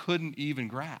that we couldn't even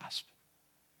grasp.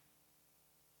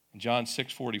 In John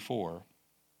 6:44,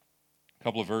 a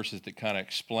couple of verses that kind of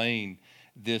explain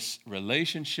this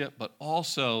relationship, but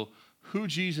also who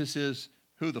Jesus is,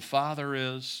 who the Father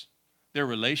is, their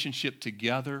relationship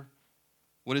together.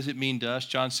 What does it mean to us?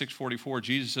 John 6:44,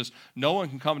 Jesus says, no one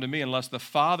can come to me unless the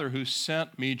Father who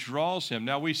sent me draws him.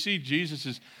 Now we see Jesus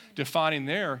is defining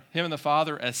him and the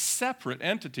Father as separate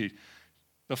entities.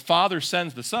 The Father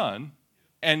sends the Son,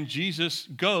 and Jesus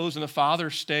goes and the Father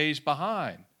stays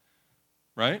behind,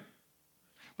 right?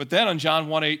 But then on John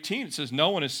 1:18, it says, no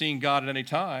one has seen God at any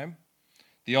time.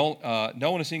 No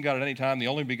one has seen God at any time. The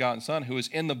only begotten Son, who is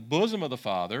in the bosom of the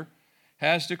Father,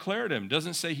 has declared him.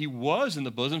 Doesn't say he was in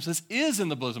the bosom, it says is in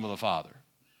the bosom of the Father.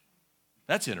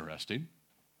 That's interesting.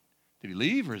 Did he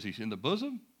leave or is he in the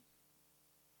bosom?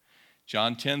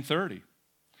 John 10:30.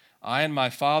 I and my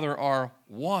Father are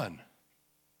one.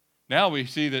 Now we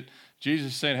see that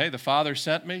Jesus is saying, hey, the Father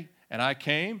sent me and I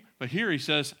came. But here he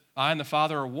says, I and the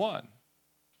Father are one.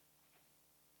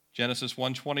 Genesis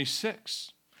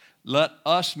 1:26. Let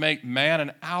us make man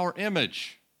in our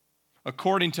image,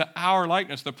 according to our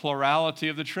likeness, the plurality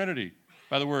of the Trinity.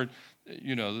 By the word,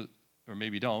 or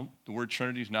maybe don't, the word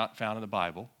Trinity is not found in the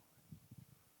Bible.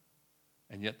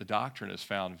 And yet the doctrine is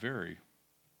found very,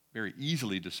 very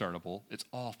easily discernible. It's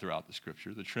all throughout the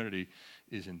Scripture. The Trinity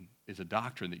is a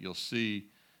doctrine that you'll see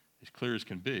as clear as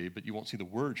can be, but you won't see the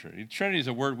word Trinity. Trinity is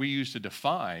a word we use to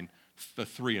define the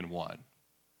three in one.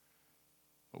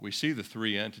 But we see the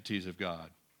three entities of God,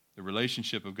 the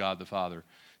relationship of God the Father,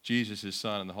 Jesus, his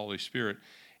Son, and the Holy Spirit.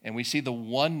 And we see the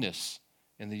oneness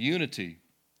and the unity.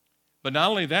 But not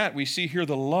only that, we see here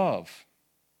the love.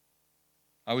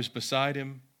 I was beside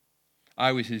him.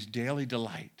 I was his daily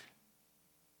delight.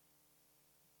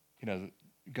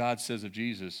 God says of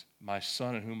Jesus, my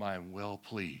Son in whom I am well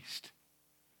pleased.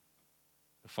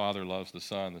 The Father loves the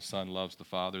Son loves the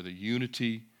Father. The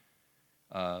unity,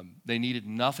 they needed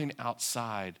nothing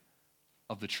outside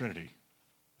of the Trinity.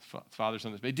 Father,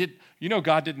 Son,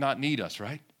 God did not need us,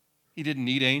 right? He didn't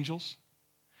need angels.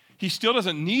 He still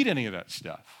doesn't need any of that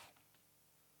stuff,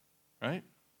 right?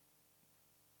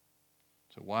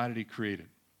 So why did he create it?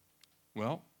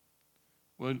 Well,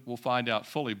 we'll find out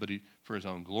fully, but for his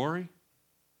own glory,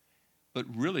 but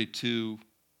really to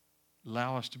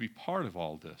allow us to be part of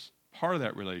all this, part of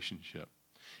that relationship.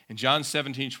 In John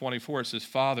 17:24, it says,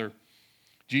 Father,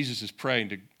 Jesus is praying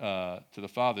to the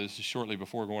Father. This is shortly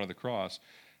before going to the cross.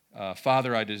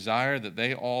 Father, I desire that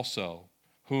they also,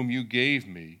 whom you gave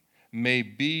me, may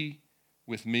be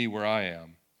with me where I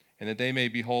am, and that they may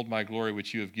behold my glory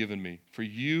which you have given me. For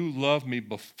you loved me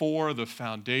before the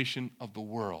foundation of the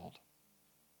world.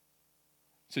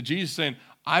 So Jesus is saying,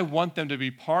 I want them to be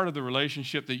part of the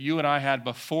relationship that you and I had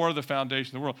before the foundation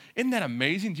of the world. Isn't that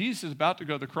amazing? Jesus is about to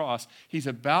go to the cross. He's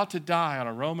about to die on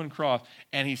a Roman cross,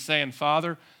 and he's saying,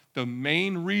 Father, the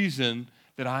main reason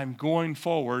that I'm going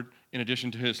forward, in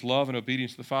addition to his love and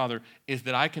obedience to the Father, is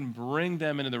that I can bring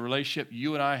them into the relationship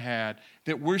you and I had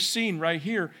that we're seeing right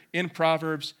here in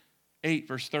Proverbs 8,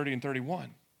 verse 30 and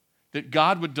 31, that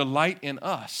God would delight in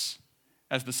us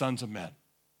as the sons of men.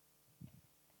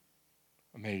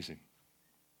 Amazing.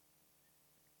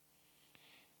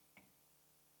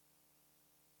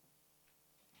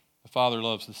 The Father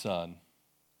loves the Son,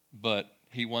 but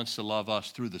he wants to love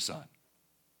us through the Son.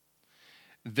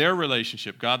 Their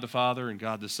relationship, God the Father and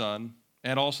God the Son,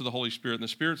 and also the Holy Spirit, and the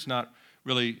Spirit's not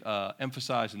really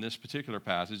emphasized in this particular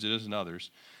passage, it is in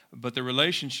others, but the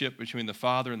relationship between the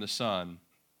Father and the Son,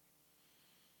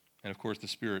 and of course the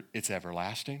Spirit, it's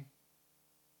everlasting,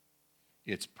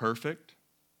 it's perfect,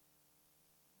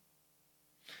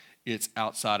 it's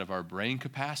outside of our brain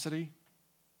capacity,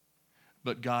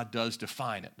 but God does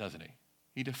define it, doesn't he?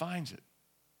 He defines it.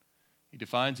 He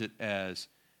defines it as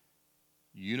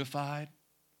unified,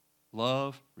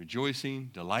 love, rejoicing,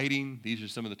 delighting. These are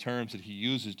some of the terms that he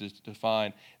uses to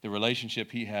define the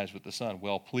relationship he has with the Son.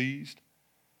 Well pleased.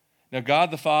 Now,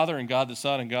 God the Father and God the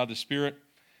Son and God the Spirit,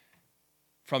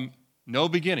 from no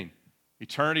beginning,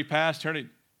 eternity past, eternity,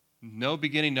 no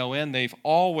beginning, no end, they've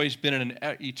always been in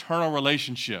an eternal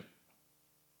relationship.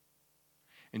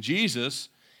 And Jesus,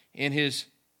 in his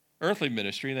earthly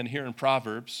ministry, and then here in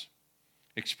Proverbs,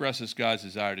 expresses God's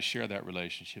desire to share that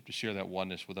relationship, to share that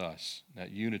oneness with us,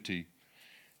 that unity,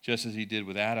 just as he did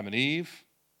with Adam and Eve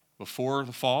before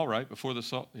the fall, right? Before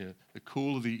the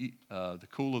cool of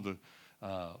the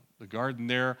garden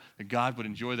there, that God would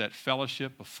enjoy that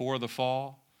fellowship before the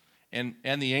fall, and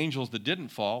the angels that didn't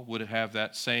fall would have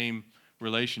that same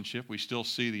relationship. We still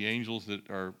see the angels that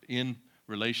are in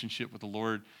relationship with the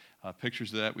Lord.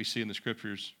 Pictures of that we see in the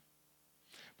Scriptures.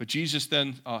 But Jesus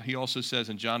then, he also says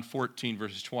in John 14,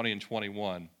 verses 20 and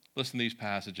 21, listen to these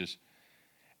passages.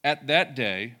 At that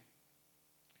day,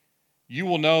 you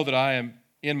will know that I am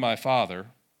in my Father,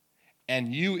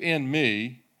 and you in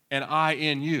me, and I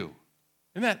in you.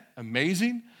 Isn't that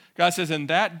amazing? God says, in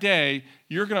that day,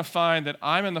 you're going to find that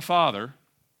I'm in the Father,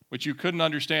 which you couldn't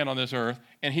understand on this earth,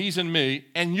 and he's in me,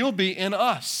 and you'll be in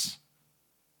us.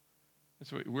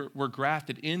 That's what we're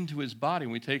grafted into his body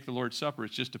when we take the Lord's Supper.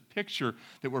 It's just a picture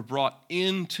that we're brought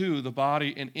into the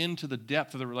body and into the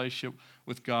depth of the relationship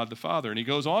with God the Father. And he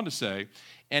goes on to say,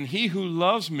 and he who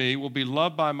loves me will be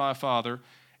loved by my Father,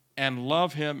 and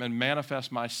love him and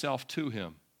manifest myself to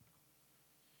him.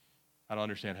 I don't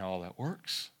understand how all that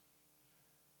works.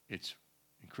 It's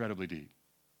incredibly deep.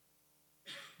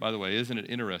 By the way, isn't it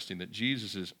interesting that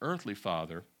Jesus' earthly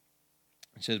father,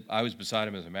 it says, I was beside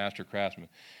him as a master craftsman.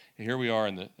 And here we are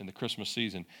in the Christmas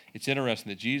season. It's interesting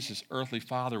that Jesus' earthly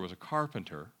father was a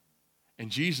carpenter,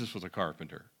 and Jesus was a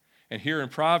carpenter. And here in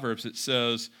Proverbs it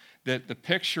says that the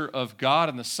picture of God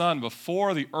and the Son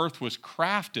before the earth was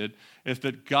crafted is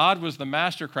that God was the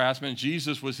master craftsman,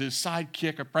 Jesus was his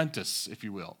sidekick apprentice, if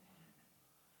you will.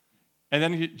 And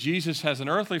then Jesus has an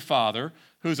earthly father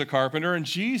who's a carpenter, and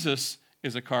Jesus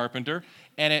is a carpenter,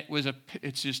 and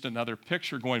it's just another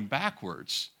picture going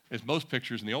backwards, as most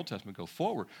pictures in the Old Testament go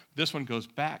forward. This one goes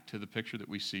back to the picture that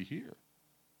we see here.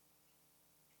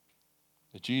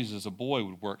 That Jesus as a boy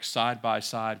would work side by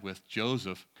side with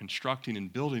Joseph, constructing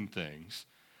and building things.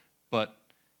 But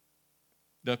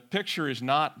the picture is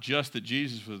not just that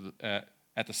Jesus was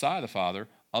at the side of the Father.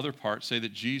 Other parts say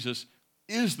that Jesus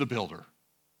is the builder,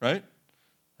 right?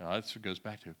 Now, that's what goes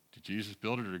back to, did Jesus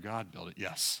build it or did God build it?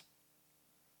 Yes.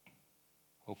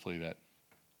 Hopefully that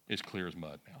is clear as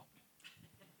mud now.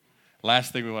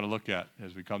 Last thing we want to look at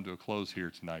as we come to a close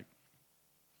here tonight.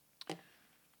 Did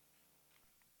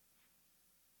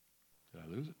I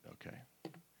lose it? Okay.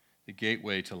 The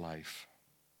gateway to life.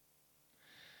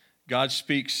 God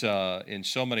speaks in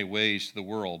so many ways to the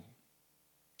world,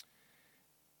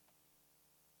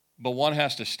 but one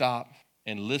has to stop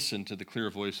and listen to the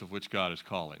clear voice of which God is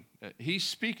calling. He's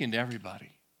speaking to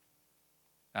everybody.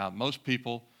 Now, most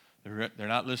people, they're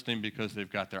not listening because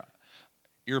they've got their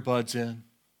earbuds in,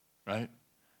 right?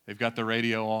 They've got the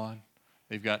radio on.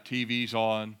 They've got TVs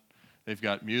on. They've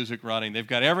got music running. They've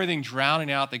got everything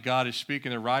drowning out that God is speaking.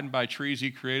 They're riding by trees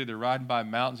he created. They're riding by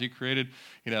mountains he created.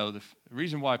 You know, the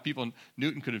reason why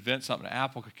Newton could invent something, an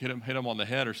apple could hit him on the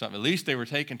head or something, at least they were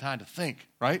taking time to think,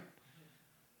 right?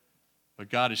 But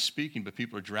God is speaking, but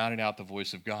people are drowning out the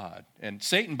voice of God. And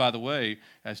Satan, by the way,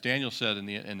 as Daniel said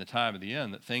in the time of the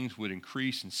end, that things would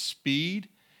increase in speed.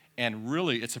 And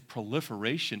really, it's a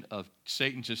proliferation of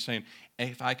Satan just saying,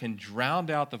 if I can drown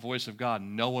out the voice of God,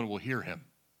 no one will hear him.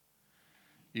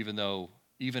 Even though,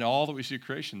 even all that we see in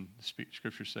creation, the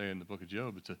scriptures say in the book of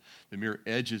Job, it's the mere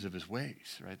edges of his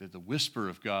ways, right? That the whisper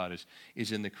of God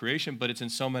is in the creation, but it's in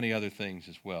so many other things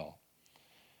as well.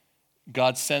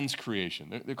 God sends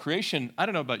creation. The creation, I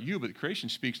don't know about you, but the creation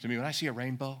speaks to me when I see a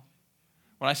rainbow,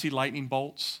 when I see lightning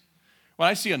bolts, when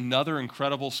I see another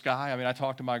incredible sky. I mean, I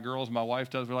talk to my girls, my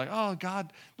wife does, we're like, oh,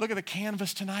 God, look at the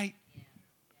canvas tonight.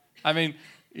 I mean,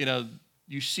 you know,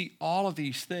 you see all of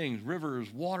these things,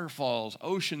 rivers, waterfalls,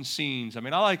 ocean scenes. I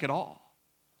mean, I like it all.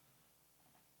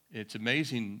 It's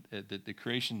amazing that the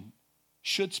creation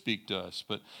should speak to us,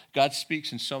 but God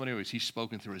speaks in so many ways. He's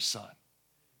spoken through his Son.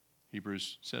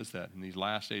 Hebrews says that in these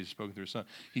last days, he's spoken through his Son.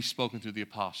 He's spoken through the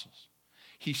apostles.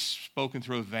 He's spoken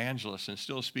through evangelists and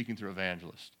still speaking through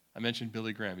evangelists. I mentioned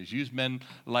Billy Graham. He's used men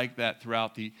like that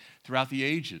throughout the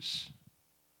ages.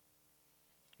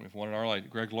 We have one in our life,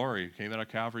 Greg Laurie, who came out of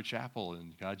Calvary Chapel,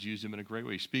 and God's used him in a great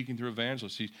way. He's speaking through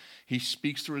evangelists. He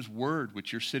speaks through his word,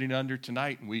 which you're sitting under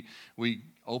tonight, and we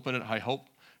open it, I hope,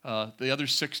 the other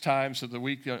 6 times of the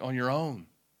week on your own.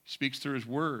 He speaks through his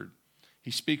word. He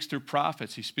speaks through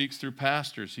prophets. He speaks through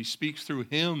pastors. He speaks through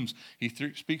hymns. He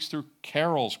speaks through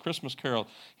carols, Christmas carols.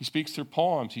 He speaks through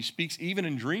poems. He speaks even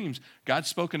in dreams. God's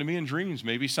spoken to me in dreams,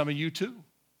 maybe some of you too.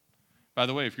 By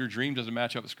the way, if your dream doesn't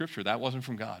match up with Scripture, that wasn't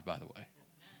from God, by the way.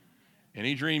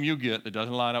 Any dream you get that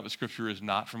doesn't line up with Scripture is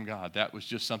not from God. That was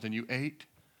just something you ate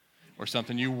or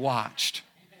something you watched.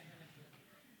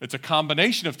 It's a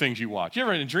combination of things you watch. You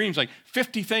ever in dreams like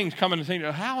 50 things coming and think,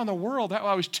 how in the world?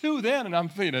 I was 2 then, and I'm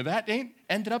thinking, that ain't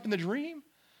ended up in the dream?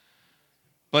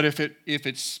 But if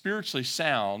it's spiritually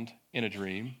sound in a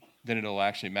dream, then it'll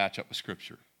actually match up with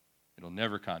Scripture. It'll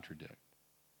never contradict.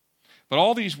 But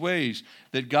all these ways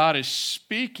that God is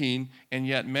speaking, and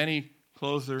yet many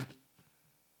close their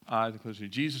eyes.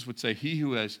 Jesus would say, he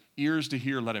who has ears to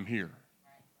hear, let him hear.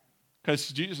 Because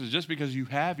Jesus says, just because you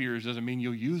have ears doesn't mean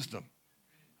you'll use them.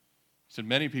 He said,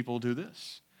 many people do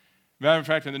this. Matter of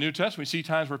fact, in the New Testament, we see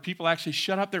times where people actually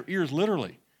shut up their ears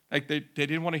literally. Like they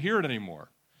didn't want to hear it anymore.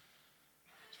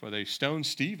 That's why they stoned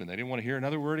Stephen. They didn't want to hear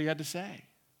another word he had to say.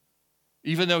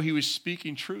 Even though he was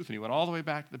speaking truth, and he went all the way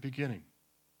back to the beginning.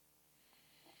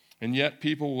 And yet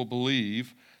people will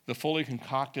believe the fully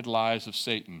concocted lies of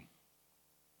Satan.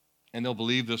 And they'll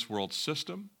believe this world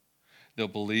system. They'll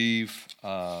believe,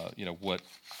 what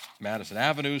Madison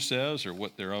Avenue says or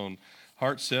what their own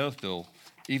heart says. They'll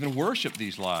even worship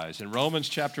these lies. In Romans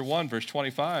chapter 1, verse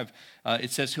 25, it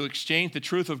says, who exchange the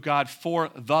truth of God for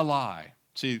the lie.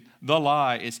 See, the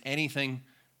lie is anything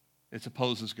that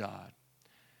opposes God.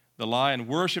 The lie and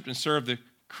worshiped and served the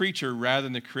creature rather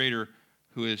than the Creator,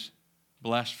 who is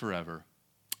blessed forever.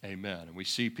 Amen. And we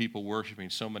see people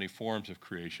worshiping so many forms of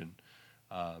creation.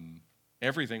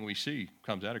 Everything we see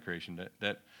comes out of creation.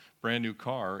 That brand new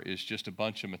car is just a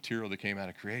bunch of material that came out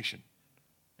of creation.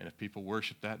 And if people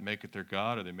worship that and make it their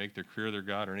God, or they make their career their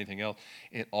God, or anything else,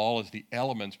 it all is the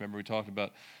elements. Remember, we talked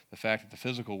about the fact that the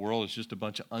physical world is just a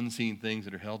bunch of unseen things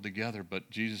that are held together. But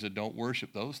Jesus said, don't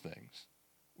worship those things.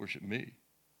 Worship me.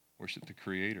 Worship the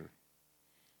Creator.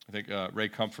 I think Ray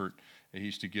Comfort, he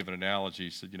used to give an analogy. He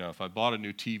said, if I bought a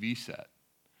new TV set,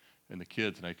 and the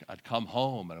kids, and I'd come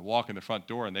home and I'd walk in the front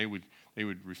door, and they would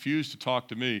refuse to talk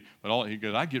to me. But he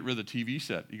goes, I'd get rid of the TV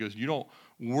set. He goes, you don't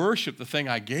worship the thing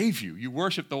I gave you. You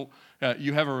worship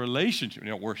you have a relationship. You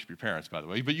don't worship your parents, by the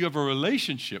way, but you have a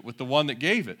relationship with the one that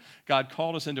gave it. God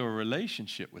called us into a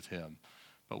relationship with Him,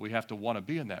 but we have to want to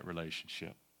be in that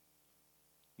relationship.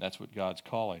 That's what God's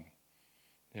calling.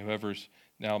 Whoever's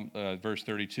now, verse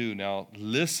 32. Now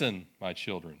listen, my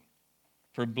children.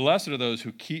 For blessed are those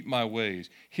who keep my ways,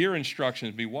 hear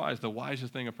instructions, be wise. The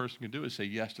wisest thing a person can do is say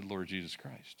yes to the Lord Jesus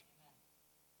Christ.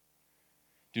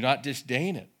 Do not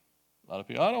disdain it. A lot of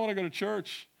people, I don't want to go to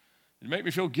church. It make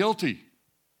me feel guilty.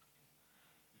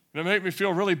 It'll make me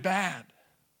feel really bad.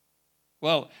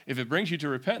 Well, if it brings you to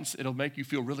repentance, it'll make you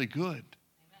feel really good.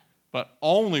 Amen. But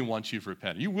only once you've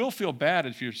repented. You will feel bad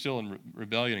if you're still in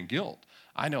rebellion and guilt.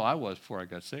 I know I was before I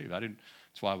got saved.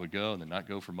 That's why I would go and then not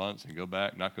go for months and go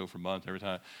back, not go for months. Every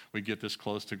time we'd get this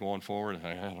close to going forward, and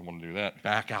I don't want to do that.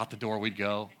 Back out the door we'd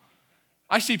go.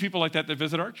 I see people like that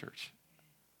visit our church.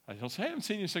 I'll say, hey, I haven't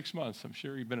seen you in 6 months. I'm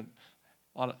sure you've been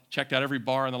checked out every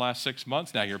bar in the last 6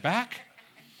 months. Now you're back.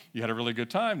 You had a really good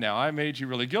time. Now I made you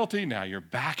really guilty. Now you're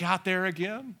back out there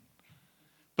again.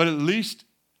 But at least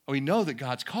we know that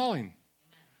God's calling.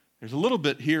 There's a little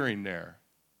bit hearing there.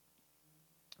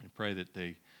 I pray that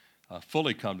they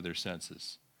fully come to their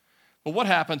senses. But what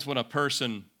happens when a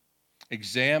person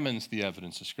examines the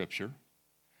evidence of Scripture?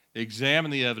 They examine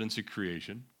the evidence of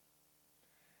creation.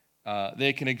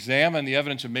 They can examine the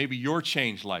evidence of maybe your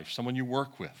changed life, someone you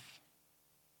work with,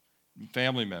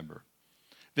 family member.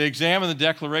 They examine the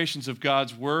declarations of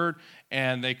God's Word,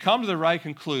 and they come to the right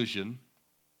conclusion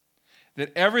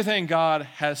that everything God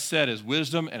has said is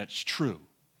wisdom and it's true.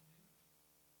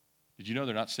 Did you know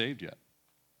they're not saved yet?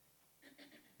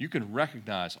 You can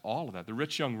recognize all of that. The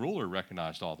rich young ruler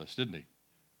recognized all this, didn't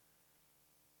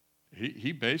he?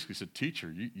 He basically said,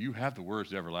 teacher, you have the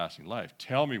words of everlasting life.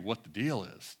 Tell me what the deal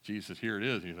is. Jesus said, here it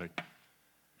is. He's like,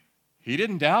 he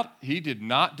did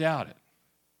not doubt it.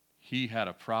 He had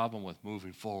a problem with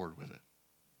moving forward with it.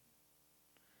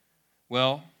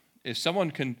 Well, if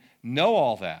someone can know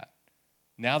all that,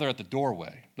 now they're at the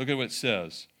doorway. Look at what it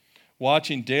says.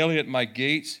 Watching daily at my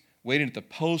gates, waiting at the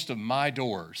post of my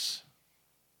doors.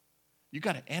 You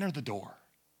got to enter the door.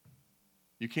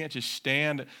 You can't just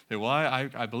stand and say, well,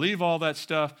 I believe all that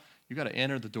stuff. You got to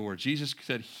enter the door. Jesus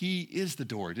said He is the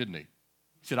door, didn't He? He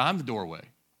said, I'm the doorway.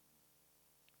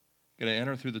 You got to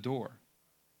enter through the door.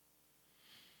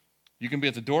 You can be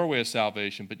at the doorway of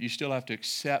salvation, but you still have to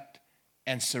accept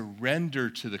and surrender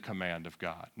to the command of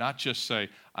God. Not just say,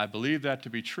 I believe that to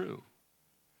be true.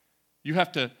 You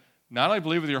have to not only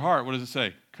believe with your heart, what does it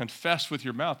say? Confess with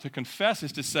your mouth. To confess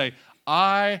is to say,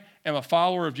 I am a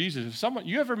follower of Jesus. If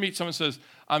you ever meet someone who says,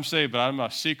 I'm saved, but I'm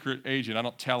a secret agent, I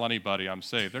don't tell anybody I'm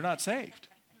saved, they're not saved.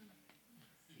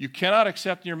 You cannot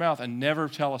accept in your mouth and never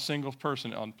tell a single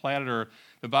person on planet Earth.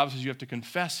 The Bible says you have to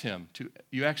confess Him.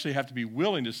 You actually have to be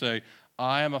willing to say,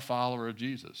 I am a follower of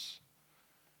Jesus.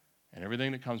 And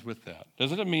everything that comes with that.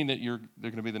 Doesn't mean that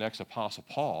they're going to be the next Apostle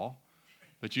Paul,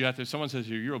 but you have to, if someone says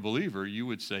you're a believer, you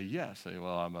would say yes. Say,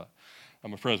 well,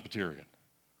 I'm a Presbyterian.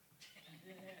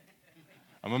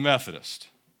 I'm a Methodist.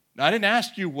 Now, I didn't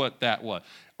ask you what that was.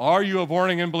 Are you a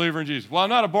born-again believer in Jesus? Well, I'm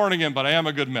not a born-again, but I am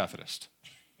a good Methodist.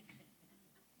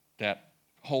 That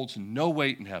holds no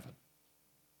weight in heaven,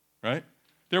 right?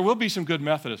 There will be some good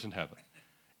Methodists in heaven,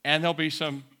 and there'll be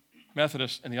some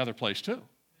Methodists in the other place too.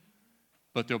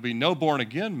 But there'll be no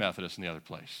born-again Methodists in the other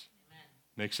place. Amen.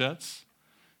 Make sense?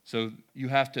 So you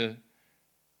have to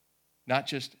not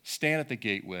just stand at the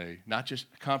gateway, not just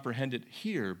comprehend it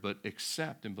here, but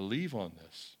accept and believe on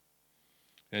this.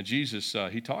 And Jesus,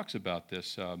 He talks about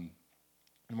this in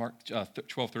Mark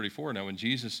 12:34. Now, when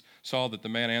Jesus saw that the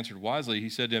man answered wisely, He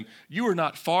said to him, you are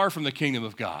not far from the kingdom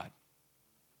of God.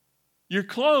 You're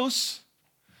close,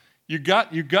 You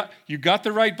got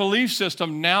the right belief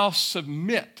system. Now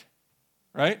submit,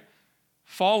 right?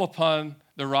 Fall upon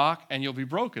the rock and you'll be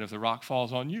broken. If the rock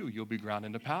falls on you, you'll be ground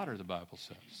into powder, the Bible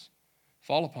says.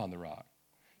 Fall upon the rock.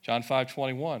 John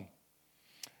 5:21.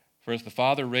 For as the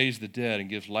Father raised the dead and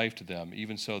gives life to them,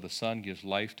 even so the Son gives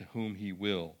life to whom he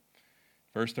will.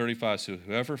 Verse 35, so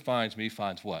whoever finds me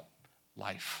finds what?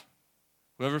 Life.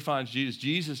 Whoever finds Jesus,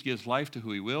 Jesus gives life to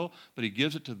who he will, but he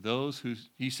gives it to those who,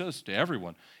 he says to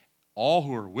everyone, all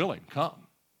who are willing, come.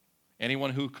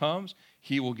 Anyone who comes,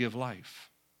 he will give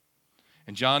life.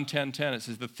 In John 10:10, it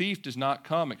says, the thief does not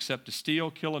come except to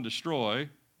steal, kill, and destroy,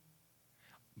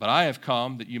 but I have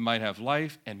come that you might have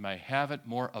life and may have it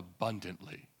more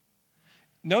abundantly.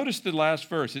 Notice the last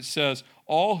verse. It says,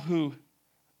 all who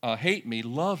hate me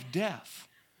love death.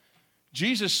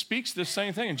 Jesus speaks this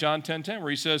same thing in John 10:10,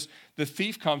 where he says, the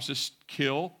thief comes to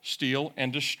kill, steal,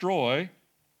 and destroy,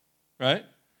 right?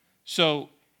 So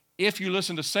if you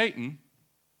listen to Satan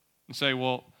and say,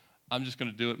 well, I'm just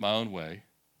going to do it my own way,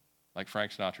 like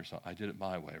Frank Sinatra song, I did it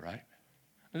my way, right?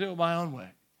 I did it my own way.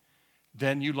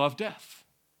 Then you love death.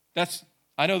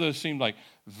 I know those seem like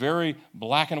very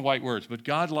black and white words, but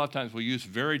God a lot of times will use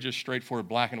very just straightforward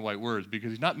black and white words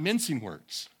because he's not mincing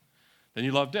words. Then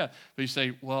you love death. But you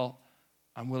say, well,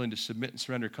 I'm willing to submit and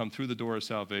surrender, come through the door of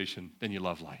salvation, then you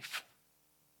love life.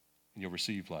 And you'll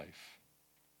receive life.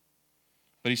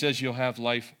 But he says you'll have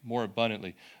life more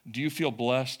abundantly. Do you feel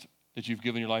blessed that you've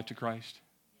given your life to Christ?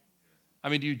 I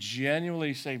mean, do you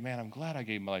genuinely say, man, I'm glad I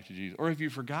gave my life to Jesus? Or have you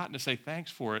forgotten to say thanks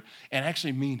for it and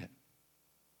actually mean it?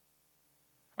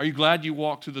 Are you glad you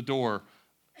walked through the door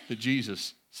that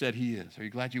Jesus said he is? Are you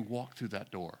glad you walked through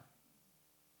that door?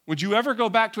 Would you ever go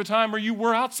back to a time where you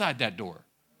were outside that door?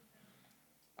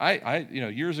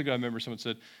 Years ago, I remember someone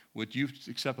said, would you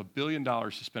accept $1 billion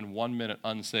to spend 1 minute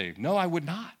unsaved? No, I would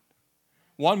not.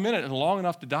 1 minute is long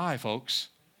enough to die, folks.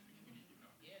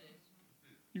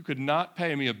 You could not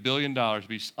pay me $1 billion to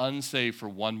be unsaved for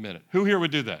 1 minute. Who here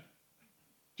would do that?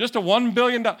 Just a $1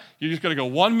 billion. You're just going to go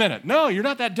 1 minute. No, you're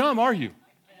not that dumb, are you?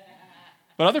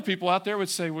 But other people out there would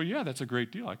say, well, yeah, that's a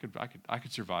great deal. I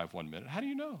could survive 1 minute. How do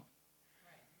you know?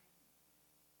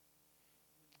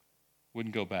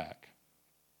 Wouldn't go back.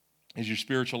 Is your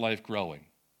spiritual life growing?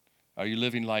 Are you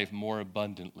living life more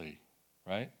abundantly,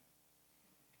 right?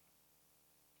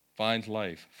 Finds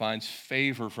life, finds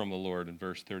favor from the Lord in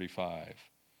verse 35.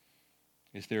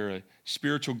 Is there a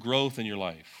spiritual growth in your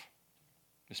life?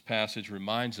 This passage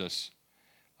reminds us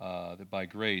that by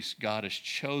grace, God has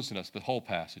chosen us, the whole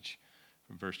passage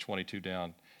from verse 22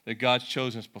 down, that God's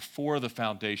chosen us before the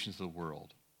foundations of the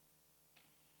world.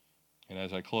 And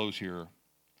as I close here,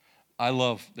 I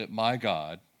love that my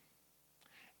God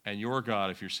and your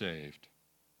God, if you're saved,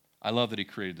 I love that he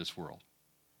created this world.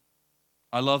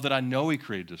 I love that I know he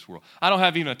created this world. I don't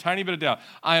have even a tiny bit of doubt.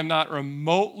 I am not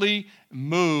remotely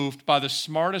moved by the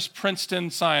smartest Princeton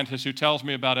scientist who tells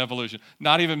me about evolution.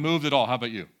 Not even moved at all. How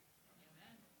about you?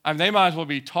 I mean, they might as well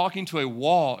be talking to a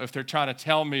wall if they're trying to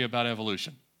tell me about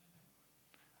evolution.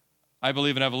 I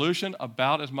believe in evolution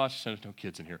about as much, there's no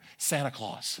kids in here, Santa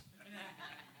Claus.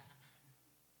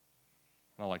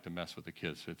 I don't like to mess with the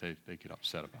kids, so they get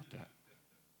upset about that.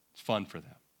 It's fun for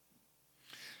them.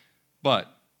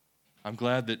 But I'm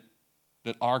glad that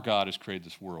our God has created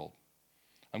this world.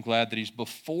 I'm glad that he's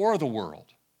before the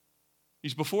world.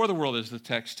 He's before the world, as the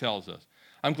text tells us.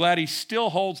 I'm glad he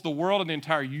still holds the world and the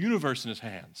entire universe in his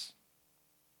hands.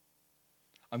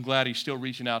 I'm glad he's still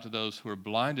reaching out to those who are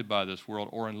blinded by this world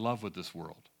or in love with this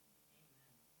world.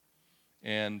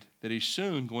 And that he's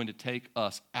soon going to take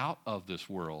us out of this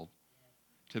world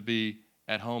to be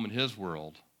at home in his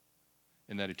world,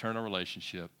 in that eternal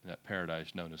relationship, in that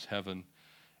paradise known as heaven,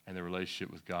 and the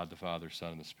relationship with God the Father,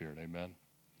 Son, and the Spirit. Amen?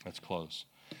 Let's close.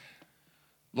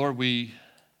 Lord, we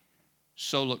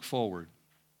so look forward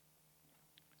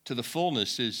to the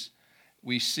fullness as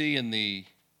we see in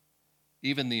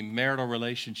even the marital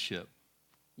relationship.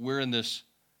 We're in this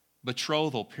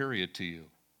betrothal period to you.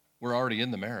 We're already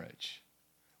in the marriage.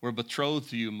 We're betrothed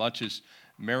to you much as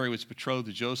Mary was betrothed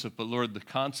to Joseph, but Lord, the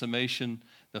consummation,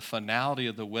 the finality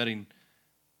of the wedding,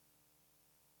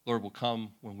 Lord, will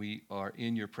come when we are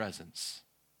in your presence,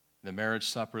 the marriage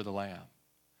supper of the Lamb.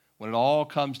 When it all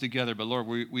comes together, but Lord,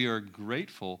 we are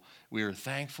grateful, we are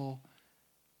thankful,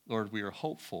 Lord, we are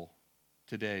hopeful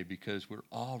today because we're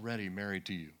already married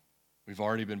to you. We've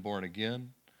already been born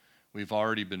again. We've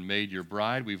already been made your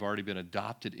bride. We've already been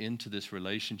adopted into this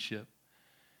relationship.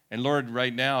 And Lord,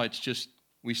 right now,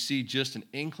 we see just an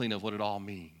inkling of what it all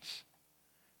means.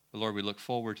 But Lord, we look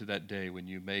forward to that day when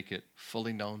you make it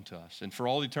fully known to us. And for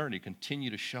all eternity,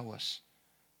 continue to show us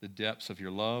the depths of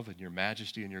your love and your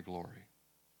majesty and your glory.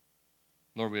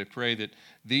 Lord, we pray that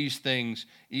these things,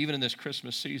 even in this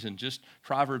Christmas season, just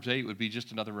Proverbs 8 would be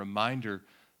just another reminder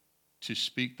to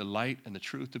speak the light and the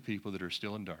truth to people that are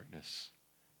still in darkness,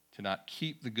 to not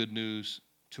keep the good news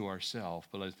to ourselves,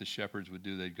 but as the shepherds would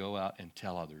do, they'd go out and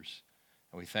tell others.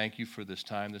 And we thank you for this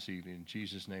time this evening. In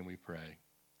Jesus' name we pray.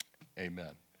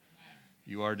 Amen.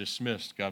 You are dismissed. God